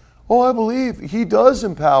interpretation. Oh, I believe He does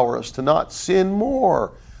empower us to not sin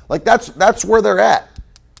more. Like that's where they're at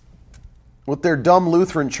with their dumb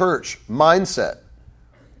Lutheran church mindset.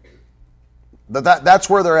 That's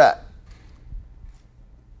where they're at.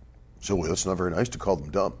 So it's not very nice to call them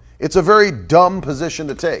dumb. It's a very dumb position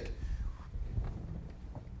to take.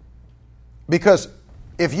 Because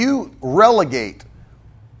if you relegate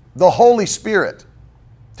the Holy Spirit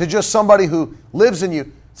to just somebody who lives in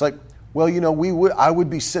you, it's like, well, I would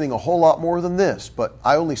be sinning a whole lot more than this, but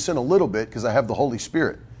I only sin a little bit because I have the Holy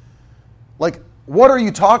Spirit. Like, what are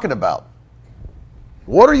you talking about?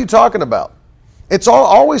 What are you talking about? It's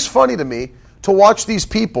always funny to me to watch these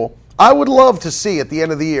people. I would love to see at the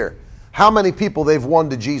end of the year how many people they've won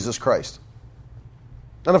to Jesus Christ.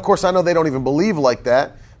 And of course, I know they don't even believe like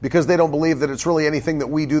that because they don't believe that it's really anything that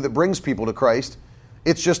we do that brings people to Christ.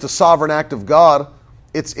 It's just a sovereign act of God.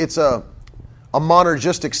 It's a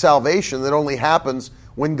monergistic salvation that only happens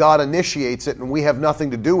when God initiates it and we have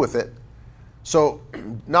nothing to do with it. So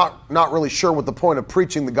not really sure what the point of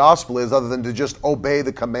preaching the gospel is other than to just obey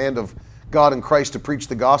the command of God and Christ to preach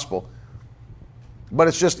the gospel. But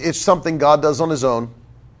it's something God does on His own.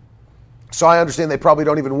 So I understand they probably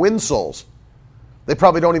don't even win souls. They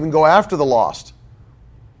probably don't even go after the lost.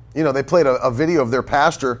 They played a video of their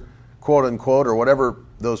pastor, quote unquote, or whatever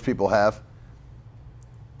those people have.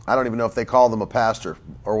 I don't even know if they call them a pastor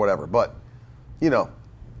or whatever. But,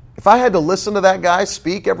 if I had to listen to that guy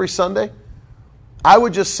speak every Sunday, I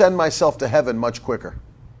would just send myself to heaven much quicker.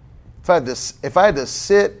 If I had to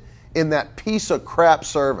sit in that piece of crap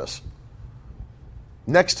service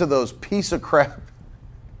next to those piece of crap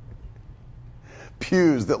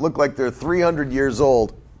pews that look like they're 300 years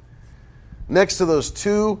old, next to those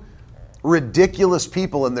two ridiculous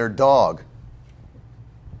people and their dog.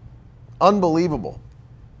 Unbelievable.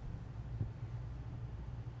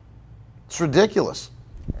 It's ridiculous.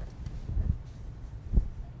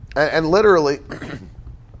 And literally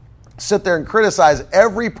sit there and criticize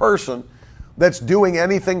every person that's doing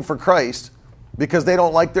anything for Christ because they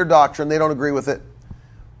don't like their doctrine, they don't agree with it.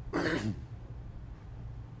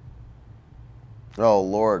 Oh,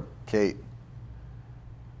 Lord, Kate.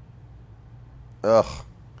 Ugh.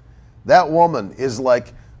 That woman is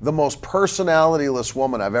like the most personality-less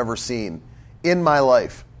woman I've ever seen in my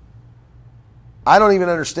life. I don't even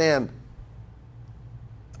understand.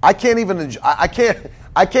 I can't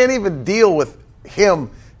even deal with him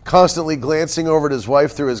constantly glancing over at his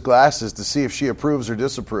wife through his glasses to see if she approves or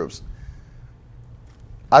disapproves.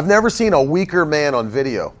 I've never seen a weaker man on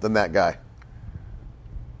video than that guy.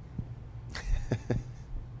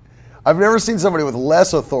 I've never seen somebody with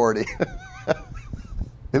less authority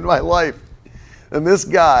in my life than this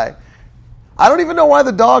guy. I don't even know why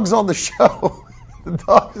the dog's on the show.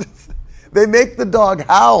 They make the dog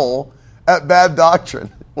howl at bad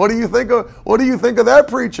doctrine. What do you think of that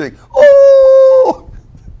preaching? Oh,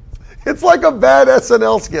 it's like a bad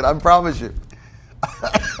SNL skit, I promise you.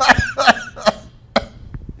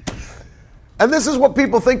 And this is what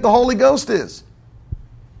people think the Holy Ghost is.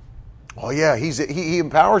 Oh yeah, he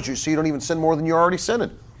empowers you so you don't even sin more than you're already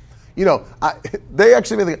sinning. They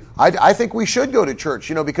actually think, I think we should go to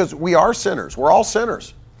church, because we are sinners. We're all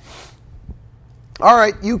sinners. All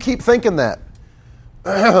right, you keep thinking that.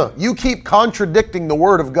 You keep contradicting the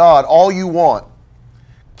Word of God all you want.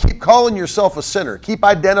 Keep calling yourself a sinner. Keep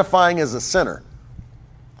identifying as a sinner.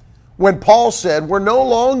 When Paul said we're no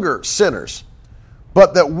longer sinners,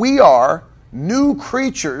 but that we are new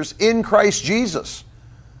creatures in Christ Jesus.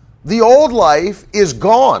 The old life is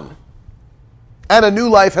gone, and a new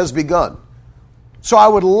life has begun. So I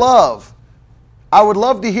would love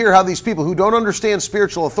to hear how these people who don't understand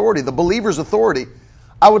spiritual authority, the believer's authority,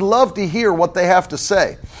 I would love to hear what they have to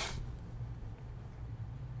say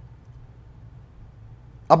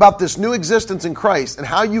about this new existence in Christ and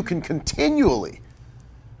how you can continually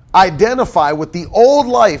identify with the old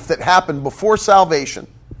life that happened before salvation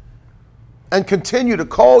and continue to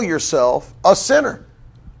call yourself a sinner.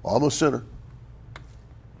 I'm a sinner.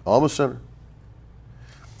 I'm a sinner.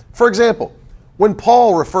 For example, when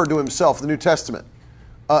Paul referred to himself in the New Testament,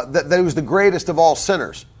 that he was the greatest of all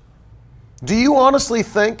sinners, do you honestly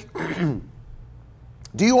think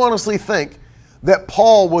that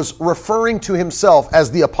Paul was referring to himself as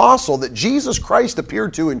the apostle that Jesus Christ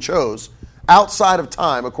appeared to and chose outside of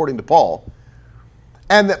time, according to Paul,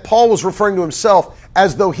 and that Paul was referring to himself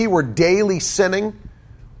as though he were daily sinning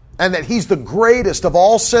and that he's the greatest of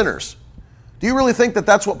all sinners. Do you really think that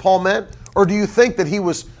that's what Paul meant? Or do you think that he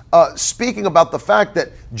was speaking about the fact that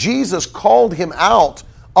Jesus called him out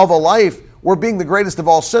of a life where being the greatest of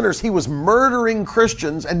all sinners, he was murdering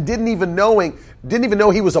Christians and didn't even know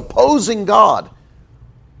he was opposing God,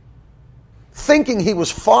 thinking he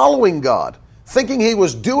was following God, thinking he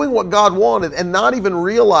was doing what God wanted and not even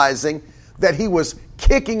realizing that he was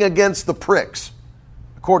kicking against the pricks,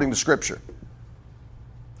 according to Scripture.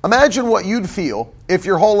 Imagine what you'd feel if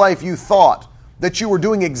your whole life you thought that you were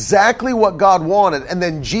doing exactly what God wanted, and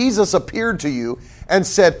then Jesus appeared to you and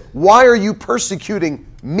said, "Why are you persecuting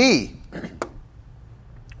me?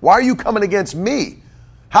 Why are you coming against me?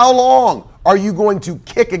 How long are you going to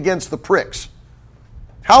kick against the pricks?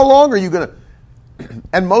 How long are you going to..."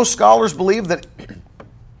 And most scholars believe that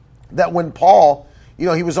when Paul,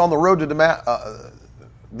 he was on the road to Damascus,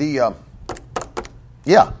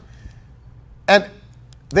 and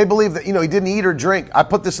they believe that, he didn't eat or drink. I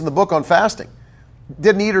put this in the book on fasting.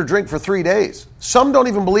 Didn't eat or drink for 3 days. Some don't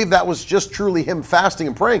even believe that was just truly him fasting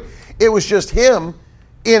and praying. It was just him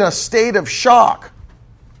in a state of shock.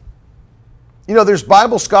 There's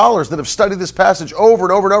Bible scholars that have studied this passage over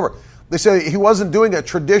and over and over. They say he wasn't doing a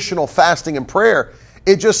traditional fasting and prayer.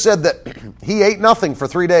 It just said that he ate nothing for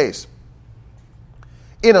 3 days.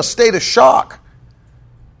 In a state of shock.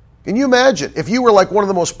 Can you imagine if you were like one of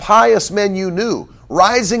the most pious men you knew,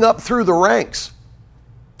 rising up through the ranks,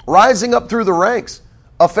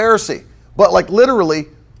 a Pharisee, but like literally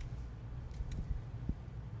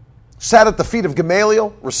sat at the feet of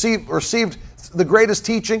Gamaliel, received the greatest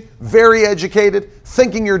teaching, very educated,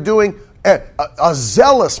 thinking you're doing a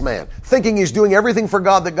zealous man, thinking he's doing everything for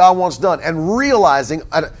God that God wants done, and realizing,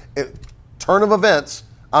 at a turn of events,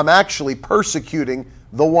 I'm actually persecuting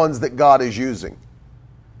the ones that God is using.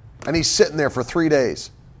 And he's sitting there for 3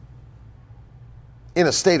 days in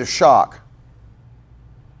a state of shock.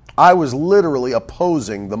 I was literally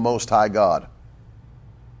opposing the Most High God.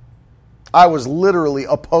 I was literally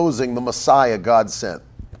opposing the Messiah God sent.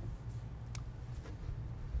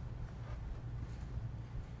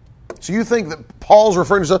 So you think that Paul's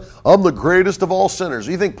referring to himself, I'm the greatest of all sinners.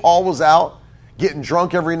 You think Paul was out getting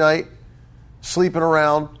drunk every night, sleeping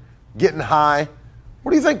around, getting high? What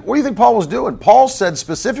do you think Paul was doing? Paul said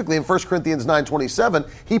specifically in 1 Corinthians 9:27,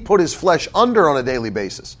 he put his flesh under on a daily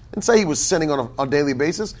basis. Didn't say he was sinning on a daily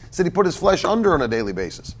basis. He said he put his flesh under on a daily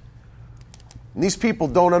basis. And these people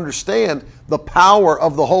don't understand the power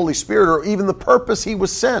of the Holy Spirit or even the purpose he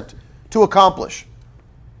was sent to accomplish.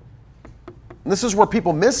 And this is where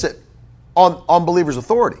people miss it on believers'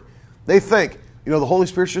 authority. They think, the Holy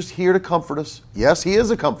Spirit's just here to comfort us. Yes, he is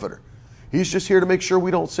a comforter. He's just here to make sure we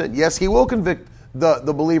don't sin. Yes, he will convict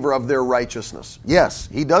the believer of their righteousness. Yes,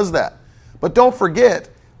 he does that. But don't forget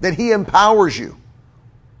that he empowers you.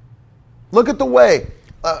 Look at the way,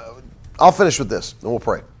 I'll finish with this and we'll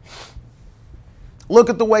pray. Look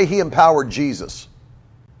at the way he empowered Jesus.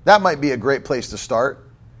 That might be a great place to start.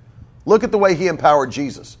 Look at the way he empowered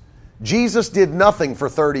Jesus. Jesus did nothing for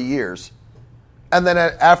 30 years. And then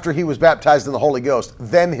after he was baptized in the Holy Ghost,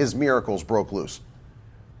 then his miracles broke loose.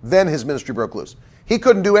 Then his ministry broke loose. He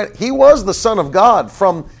couldn't do it. He was the Son of God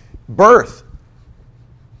from birth.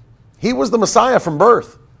 He was the Messiah from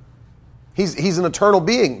birth. He's an eternal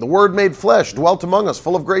being. The Word made flesh, dwelt among us,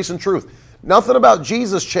 full of grace and truth. Nothing about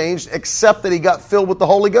Jesus changed except that he got filled with the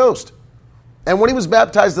Holy Ghost. And when he was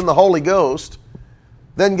baptized in the Holy Ghost,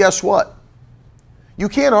 then guess what? You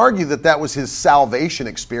can't argue that that was his salvation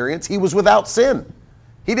experience. He was without sin.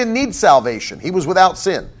 He didn't need salvation. He was without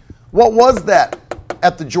sin. What was that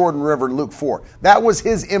at the Jordan River in Luke 4? That was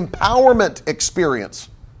his empowerment experience.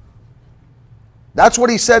 That's what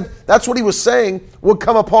he said. That's what he was saying would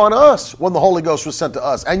come upon us when the Holy Ghost was sent to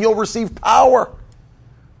us. And you'll receive power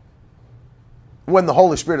when the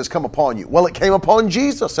Holy Spirit has come upon you. Well, it came upon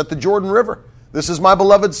Jesus at the Jordan River. This is my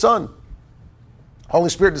beloved Son. Holy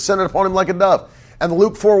Spirit descended upon him like a dove. And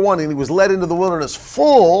Luke 4:1, and he was led into the wilderness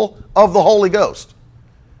full of the Holy Ghost.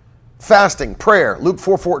 Fasting, prayer, Luke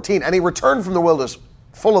 4:14. And he returned from the wilderness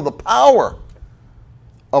full of the power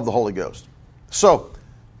of the Holy Ghost. So,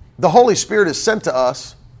 the Holy Spirit is sent to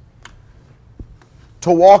us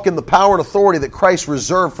to walk in the power and authority that Christ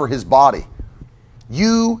reserved for his body.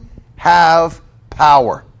 You have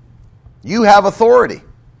power. You have authority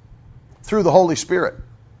through the Holy Spirit.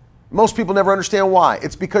 Most people never understand why.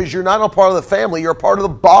 It's because you're not a part of the family, you're a part of the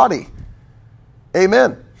body.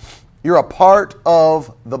 Amen. You're a part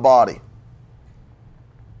of the body.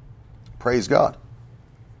 Praise God.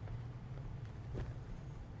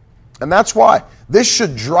 And that's why this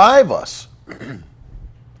should drive us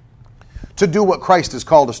to do what Christ has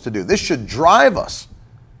called us to do. This should drive us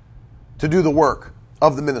to do the work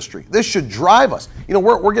of the ministry. This should drive us. You know,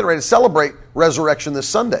 we're getting ready to celebrate resurrection this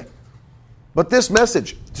Sunday. But this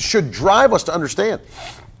message should drive us to understand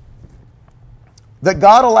that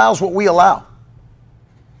God allows what we allow.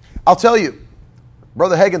 I'll tell you,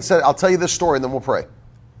 Brother Hagin said, I'll tell you this story and then we'll pray.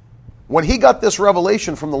 When he got this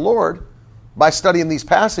revelation from the Lord by studying these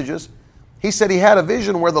passages, he said he had a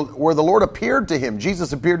vision where the Lord appeared to him.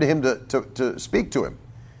 Jesus appeared to him to speak to him.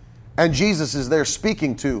 And Jesus is there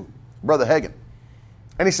speaking to Brother Hagin.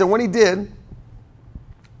 And he said when he did,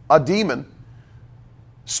 a demon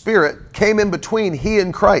spirit came in between he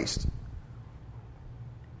and Christ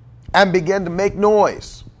and began to make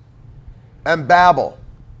noise and babble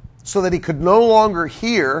so that he could no longer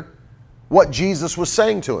hear what Jesus was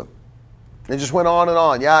saying to him. It just went on,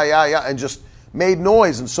 and just made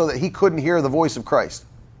noise, and so that he couldn't hear the voice of Christ.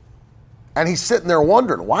 And he's sitting there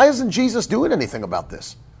wondering, why isn't Jesus doing anything about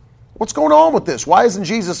this? What's going on with this? Why isn't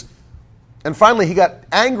Jesus? And finally he got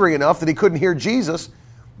angry enough that he couldn't hear Jesus,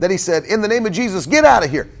 that he said, in the name of Jesus, get out of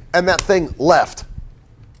here. And that thing left.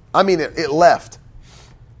 I mean, it left.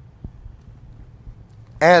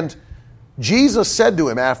 And Jesus said to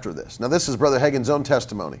him after this, now this is Brother Hagin's own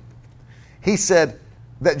testimony. He said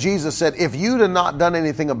that Jesus said, if you'd have not done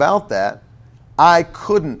anything about that, I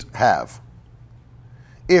couldn't have.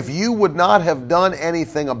 If you would not have done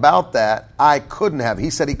anything about that, I couldn't have. He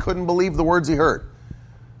said he couldn't believe the words he heard.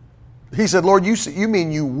 He said, Lord, you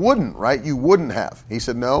mean you wouldn't, right? You wouldn't have. He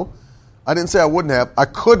said, no, I didn't say I wouldn't have. I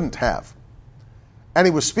couldn't have. And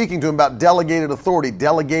he was speaking to him about delegated authority,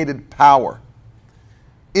 delegated power.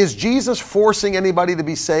 Is Jesus forcing anybody to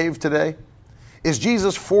be saved today? Is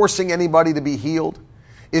Jesus forcing anybody to be healed?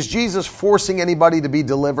 Is Jesus forcing anybody to be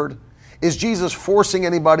delivered? Is Jesus forcing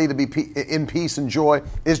anybody to be in peace and joy?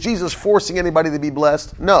 Is Jesus forcing anybody to be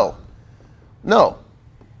blessed? No. No.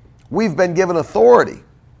 We've been given authority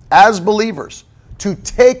as believers to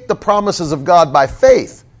take the promises of God by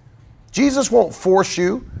faith. Jesus won't force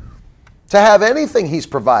you to have anything He's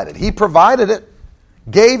provided. He provided it,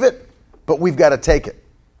 gave it, but we've got to take it.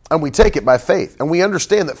 And we take it by faith. And we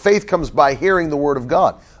understand that faith comes by hearing the Word of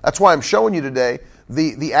God. That's why I'm showing you today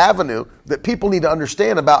the avenue that people need to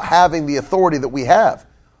understand about having the authority that we have.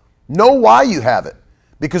 Know why you have it.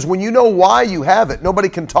 Because when you know why you have it, nobody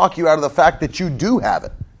can talk you out of the fact that you do have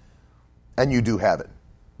it. And you do have it.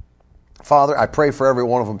 Father, I pray for every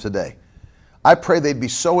one of them today. I pray they'd be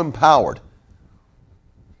so empowered,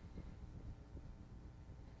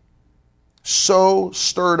 so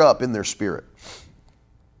stirred up in their spirit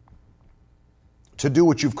to do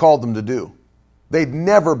what you've called them to do. They'd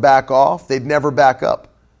never back off. They'd never back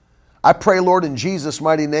up. I pray, Lord, in Jesus'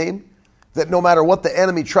 mighty name, that no matter what the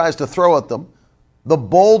enemy tries to throw at them, the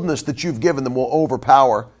boldness that you've given them will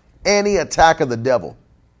overpower any attack of the devil.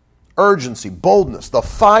 Urgency, boldness, the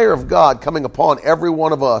fire of God coming upon every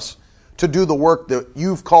one of us to do the work that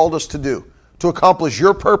you've called us to do, to accomplish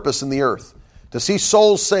your purpose in the earth, to see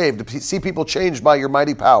souls saved, to see people changed by your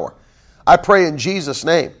mighty power. I pray in Jesus'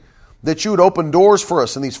 name that you would open doors for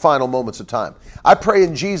us in these final moments of time. I pray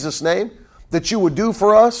in Jesus' name that you would do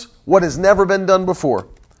for us what has never been done before.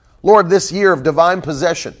 Lord, this year of divine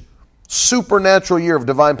possession, supernatural year of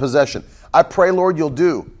divine possession, I pray, Lord, you'll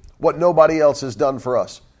do what nobody else has done for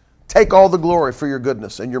us. Take all the glory for your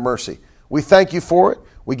goodness and your mercy. We thank you for it.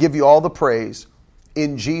 We give you all the praise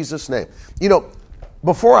in Jesus' name. You know,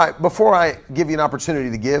 before I give you an opportunity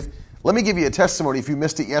to give, let me give you a testimony. If you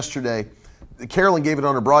missed it yesterday, Carolyn gave it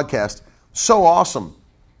on her broadcast. So awesome.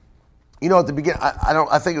 You know, at the beginning,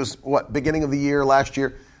 I think it was beginning of the year, last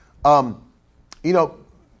year. You know,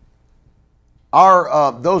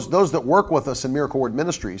 our those that work with us in Miracle Word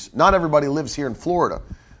Ministries, not everybody lives here in Florida.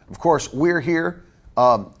 Of course, we're here.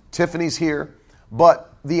 Tiffany's here.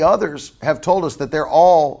 But the others have told us that they're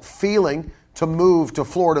all feeling to move to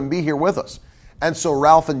Florida and be here with us. And so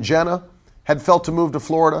Ralph and Jenna had felt to move to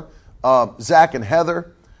Florida. Zach and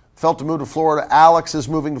Heather felt to move to Florida. Alex is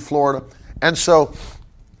moving to Florida. And so,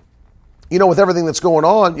 you know, with everything that's going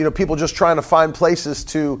on, you know, people just trying to find places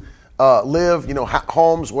to live, you know,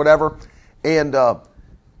 homes, whatever. And,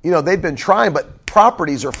 you know, they've been trying, but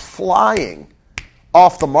properties are flying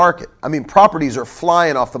off the market. I mean, properties are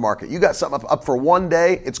flying off the market. You got something up for one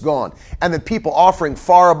day, it's gone. And then people offering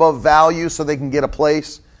far above value so they can get a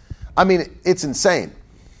place. I mean, it's insane.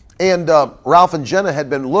 And Ralph and Jenna had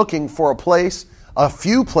been looking for a place. A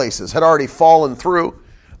few places had already fallen through,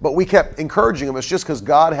 but we kept encouraging them. It's just because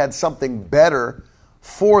God had something better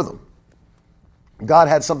for them. God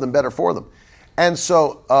had something better for them. And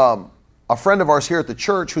so a friend of ours here at the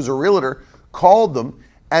church who's a realtor called them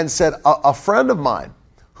and said, a friend of mine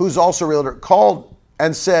who's also a realtor, called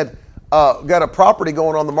and said, got a property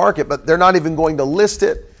going on the market, but they're not even going to list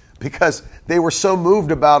it because they were so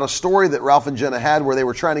moved about a story that Ralph and Jenna had where they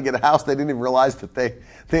were trying to get a house. They didn't even realize that they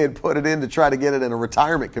had put it in to try to get it in a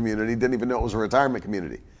retirement community. Didn't even know it was a retirement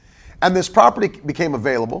community. And this property became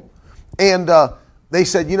available. And they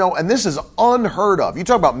said, and this is unheard of. You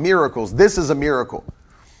talk about miracles. This is a miracle.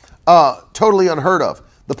 Totally unheard of.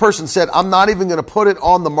 The person said, I'm not even going to put it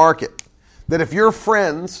on the market. That if your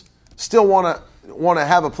friends still want to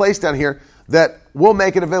have a place down here, that we'll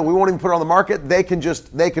make an event. We won't even put it on the market. They can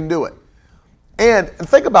do it. And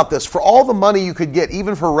think about this. For all the money you could get,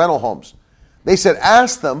 even for rental homes, they said,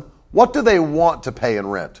 ask them, what do they want to pay in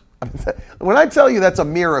rent? When I tell you that's a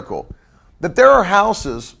miracle, that there are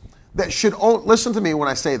houses that should, listen to me when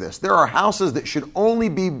I say this, there are houses that should only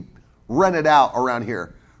be rented out around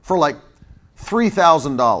here for like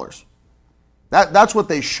 $3,000. That's what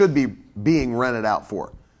they should be being rented out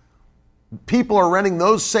for. People are renting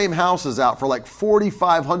those same houses out for like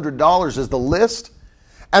 $4,500 as the list,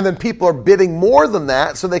 and then people are bidding more than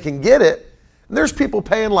that so they can get it. And there's people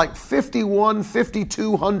paying like $5,100,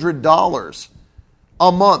 $5,200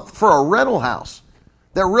 a month for a rental house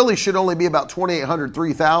that really should only be about $2,800,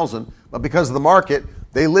 $3,000, but because of the market,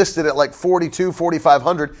 they listed it like $4,200,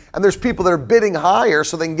 $4,500, and there's people that are bidding higher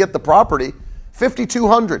so they can get the property,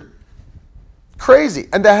 $5,200. Crazy.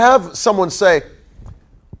 And to have someone say,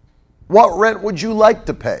 what rent would you like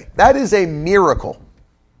to pay? That is a miracle.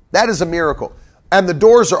 That is a miracle. And the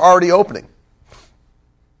doors are already opening.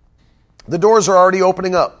 The doors are already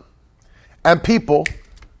opening up. And people,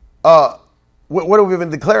 what have we been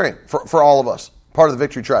declaring for all of us, part of the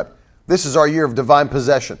Victory Tribe? This is our year of divine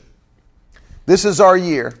possession. This is our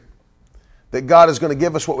year that God is going to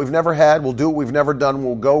give us what we've never had. We'll do what we've never done.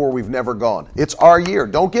 We'll go where we've never gone. It's our year.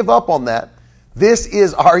 Don't give up on that. This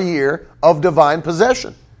is our year of divine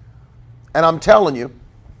possession. And I'm telling you,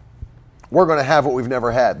 we're going to have what we've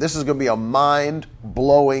never had. This is going to be a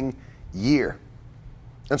mind-blowing year.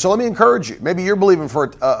 And so let me encourage you. Maybe you're believing for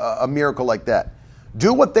a miracle like that.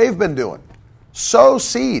 Do what they've been doing. Sow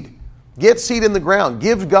seed. Get seed in the ground.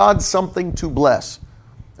 Give God something to bless.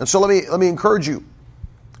 And so let me encourage you.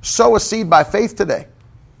 Sow a seed by faith today.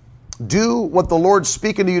 Do what the Lord's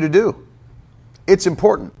speaking to you to do. It's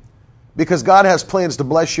important because God has plans to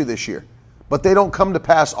bless you this year. But they don't come to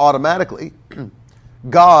pass automatically.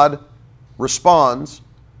 God responds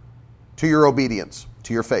to your obedience,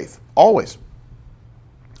 to your faith. Always.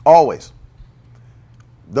 Always.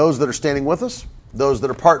 Those that are standing with us, those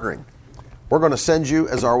that are partnering. We're going to send you,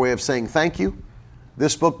 as our way of saying thank you,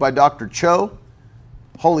 this book by Dr. Cho,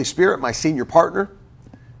 Holy Spirit, my senior partner,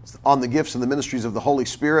 on the gifts and the ministries of the Holy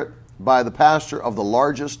Spirit by the pastor of the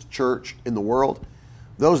largest church in the world.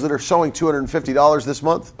 Those that are sowing $250 this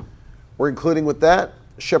month, we're including with that,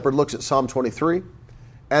 Shepherd Looks at Psalm 23.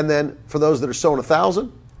 And then for those that are sowing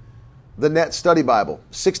 $1,000, the Net Study Bible,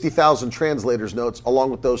 60,000 translators' notes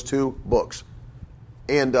along with those two books.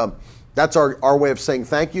 And that's our way of saying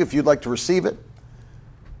thank you. If you'd like to receive it,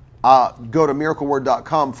 go to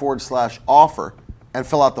miracleword.com/offer and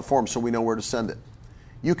fill out the form so we know where to send it.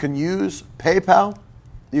 You can use PayPal,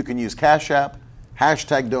 you can use Cash App,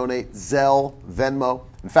 #donate, Zelle, Venmo.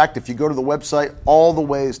 In fact, if you go to the website, all the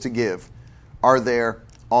ways to give are there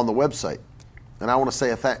on the website. And I want to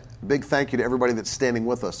say a big thank you to everybody that's standing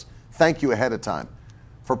with us. Thank you ahead of time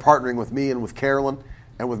for partnering with me and with Carolyn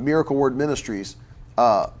and with Miracle Word Ministries.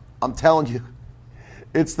 I'm telling you,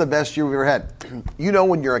 it's the best year we've ever had. You know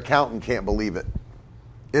when your accountant can't believe it.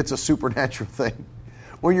 It's a supernatural thing.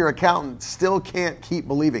 When your accountant still can't keep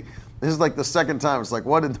believing. This is like the second time. It's like,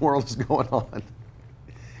 what in the world is going on?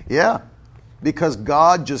 Yeah, because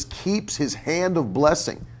God just keeps his hand of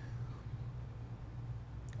blessing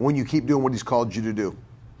when you keep doing what he's called you to do.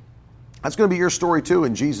 That's going to be your story too,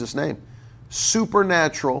 in Jesus' name.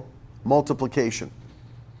 Supernatural multiplication.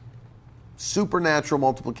 Supernatural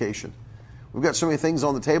multiplication. We've got so many things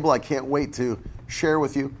on the table I can't wait to share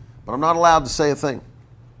with you, but I'm not allowed to say a thing.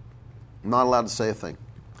 I'm not allowed to say a thing.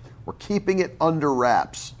 We're keeping it under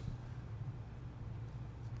wraps.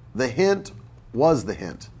 The hint was the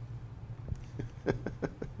hint.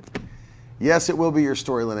 Yes, it will be your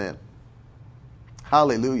story, Lynanne.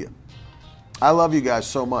 Hallelujah. I love you guys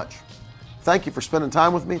so much. Thank you for spending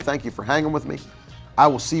time with me. Thank you for hanging with me. I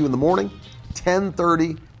will see you in the morning,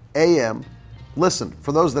 10:30 a.m. Listen,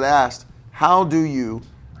 for those that asked, how do you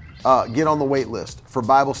get on the wait list for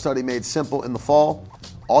Bible Study Made Simple in the fall?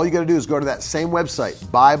 All you got to do is go to that same website,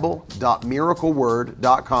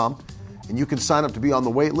 bible.miracleword.com, and you can sign up to be on the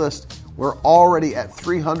wait list. We're already at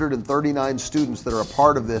 339 students that are a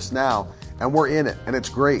part of this now, and we're in it, and it's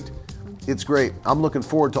great. It's great. I'm looking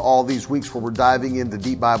forward to all these weeks where we're diving into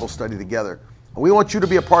deep Bible study together. And we want you to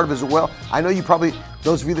be a part of it as well. I know you probably,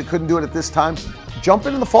 those of you that couldn't do it at this time, jump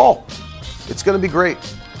in the fall. It's going to be great.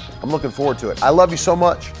 I'm looking forward to it. I love you so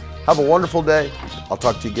much. Have a wonderful day. I'll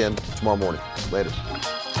talk to you again tomorrow morning. Later.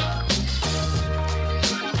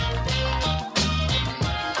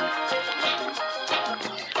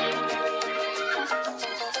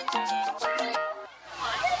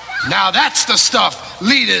 Now that's the stuff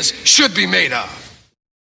leaders should be made of.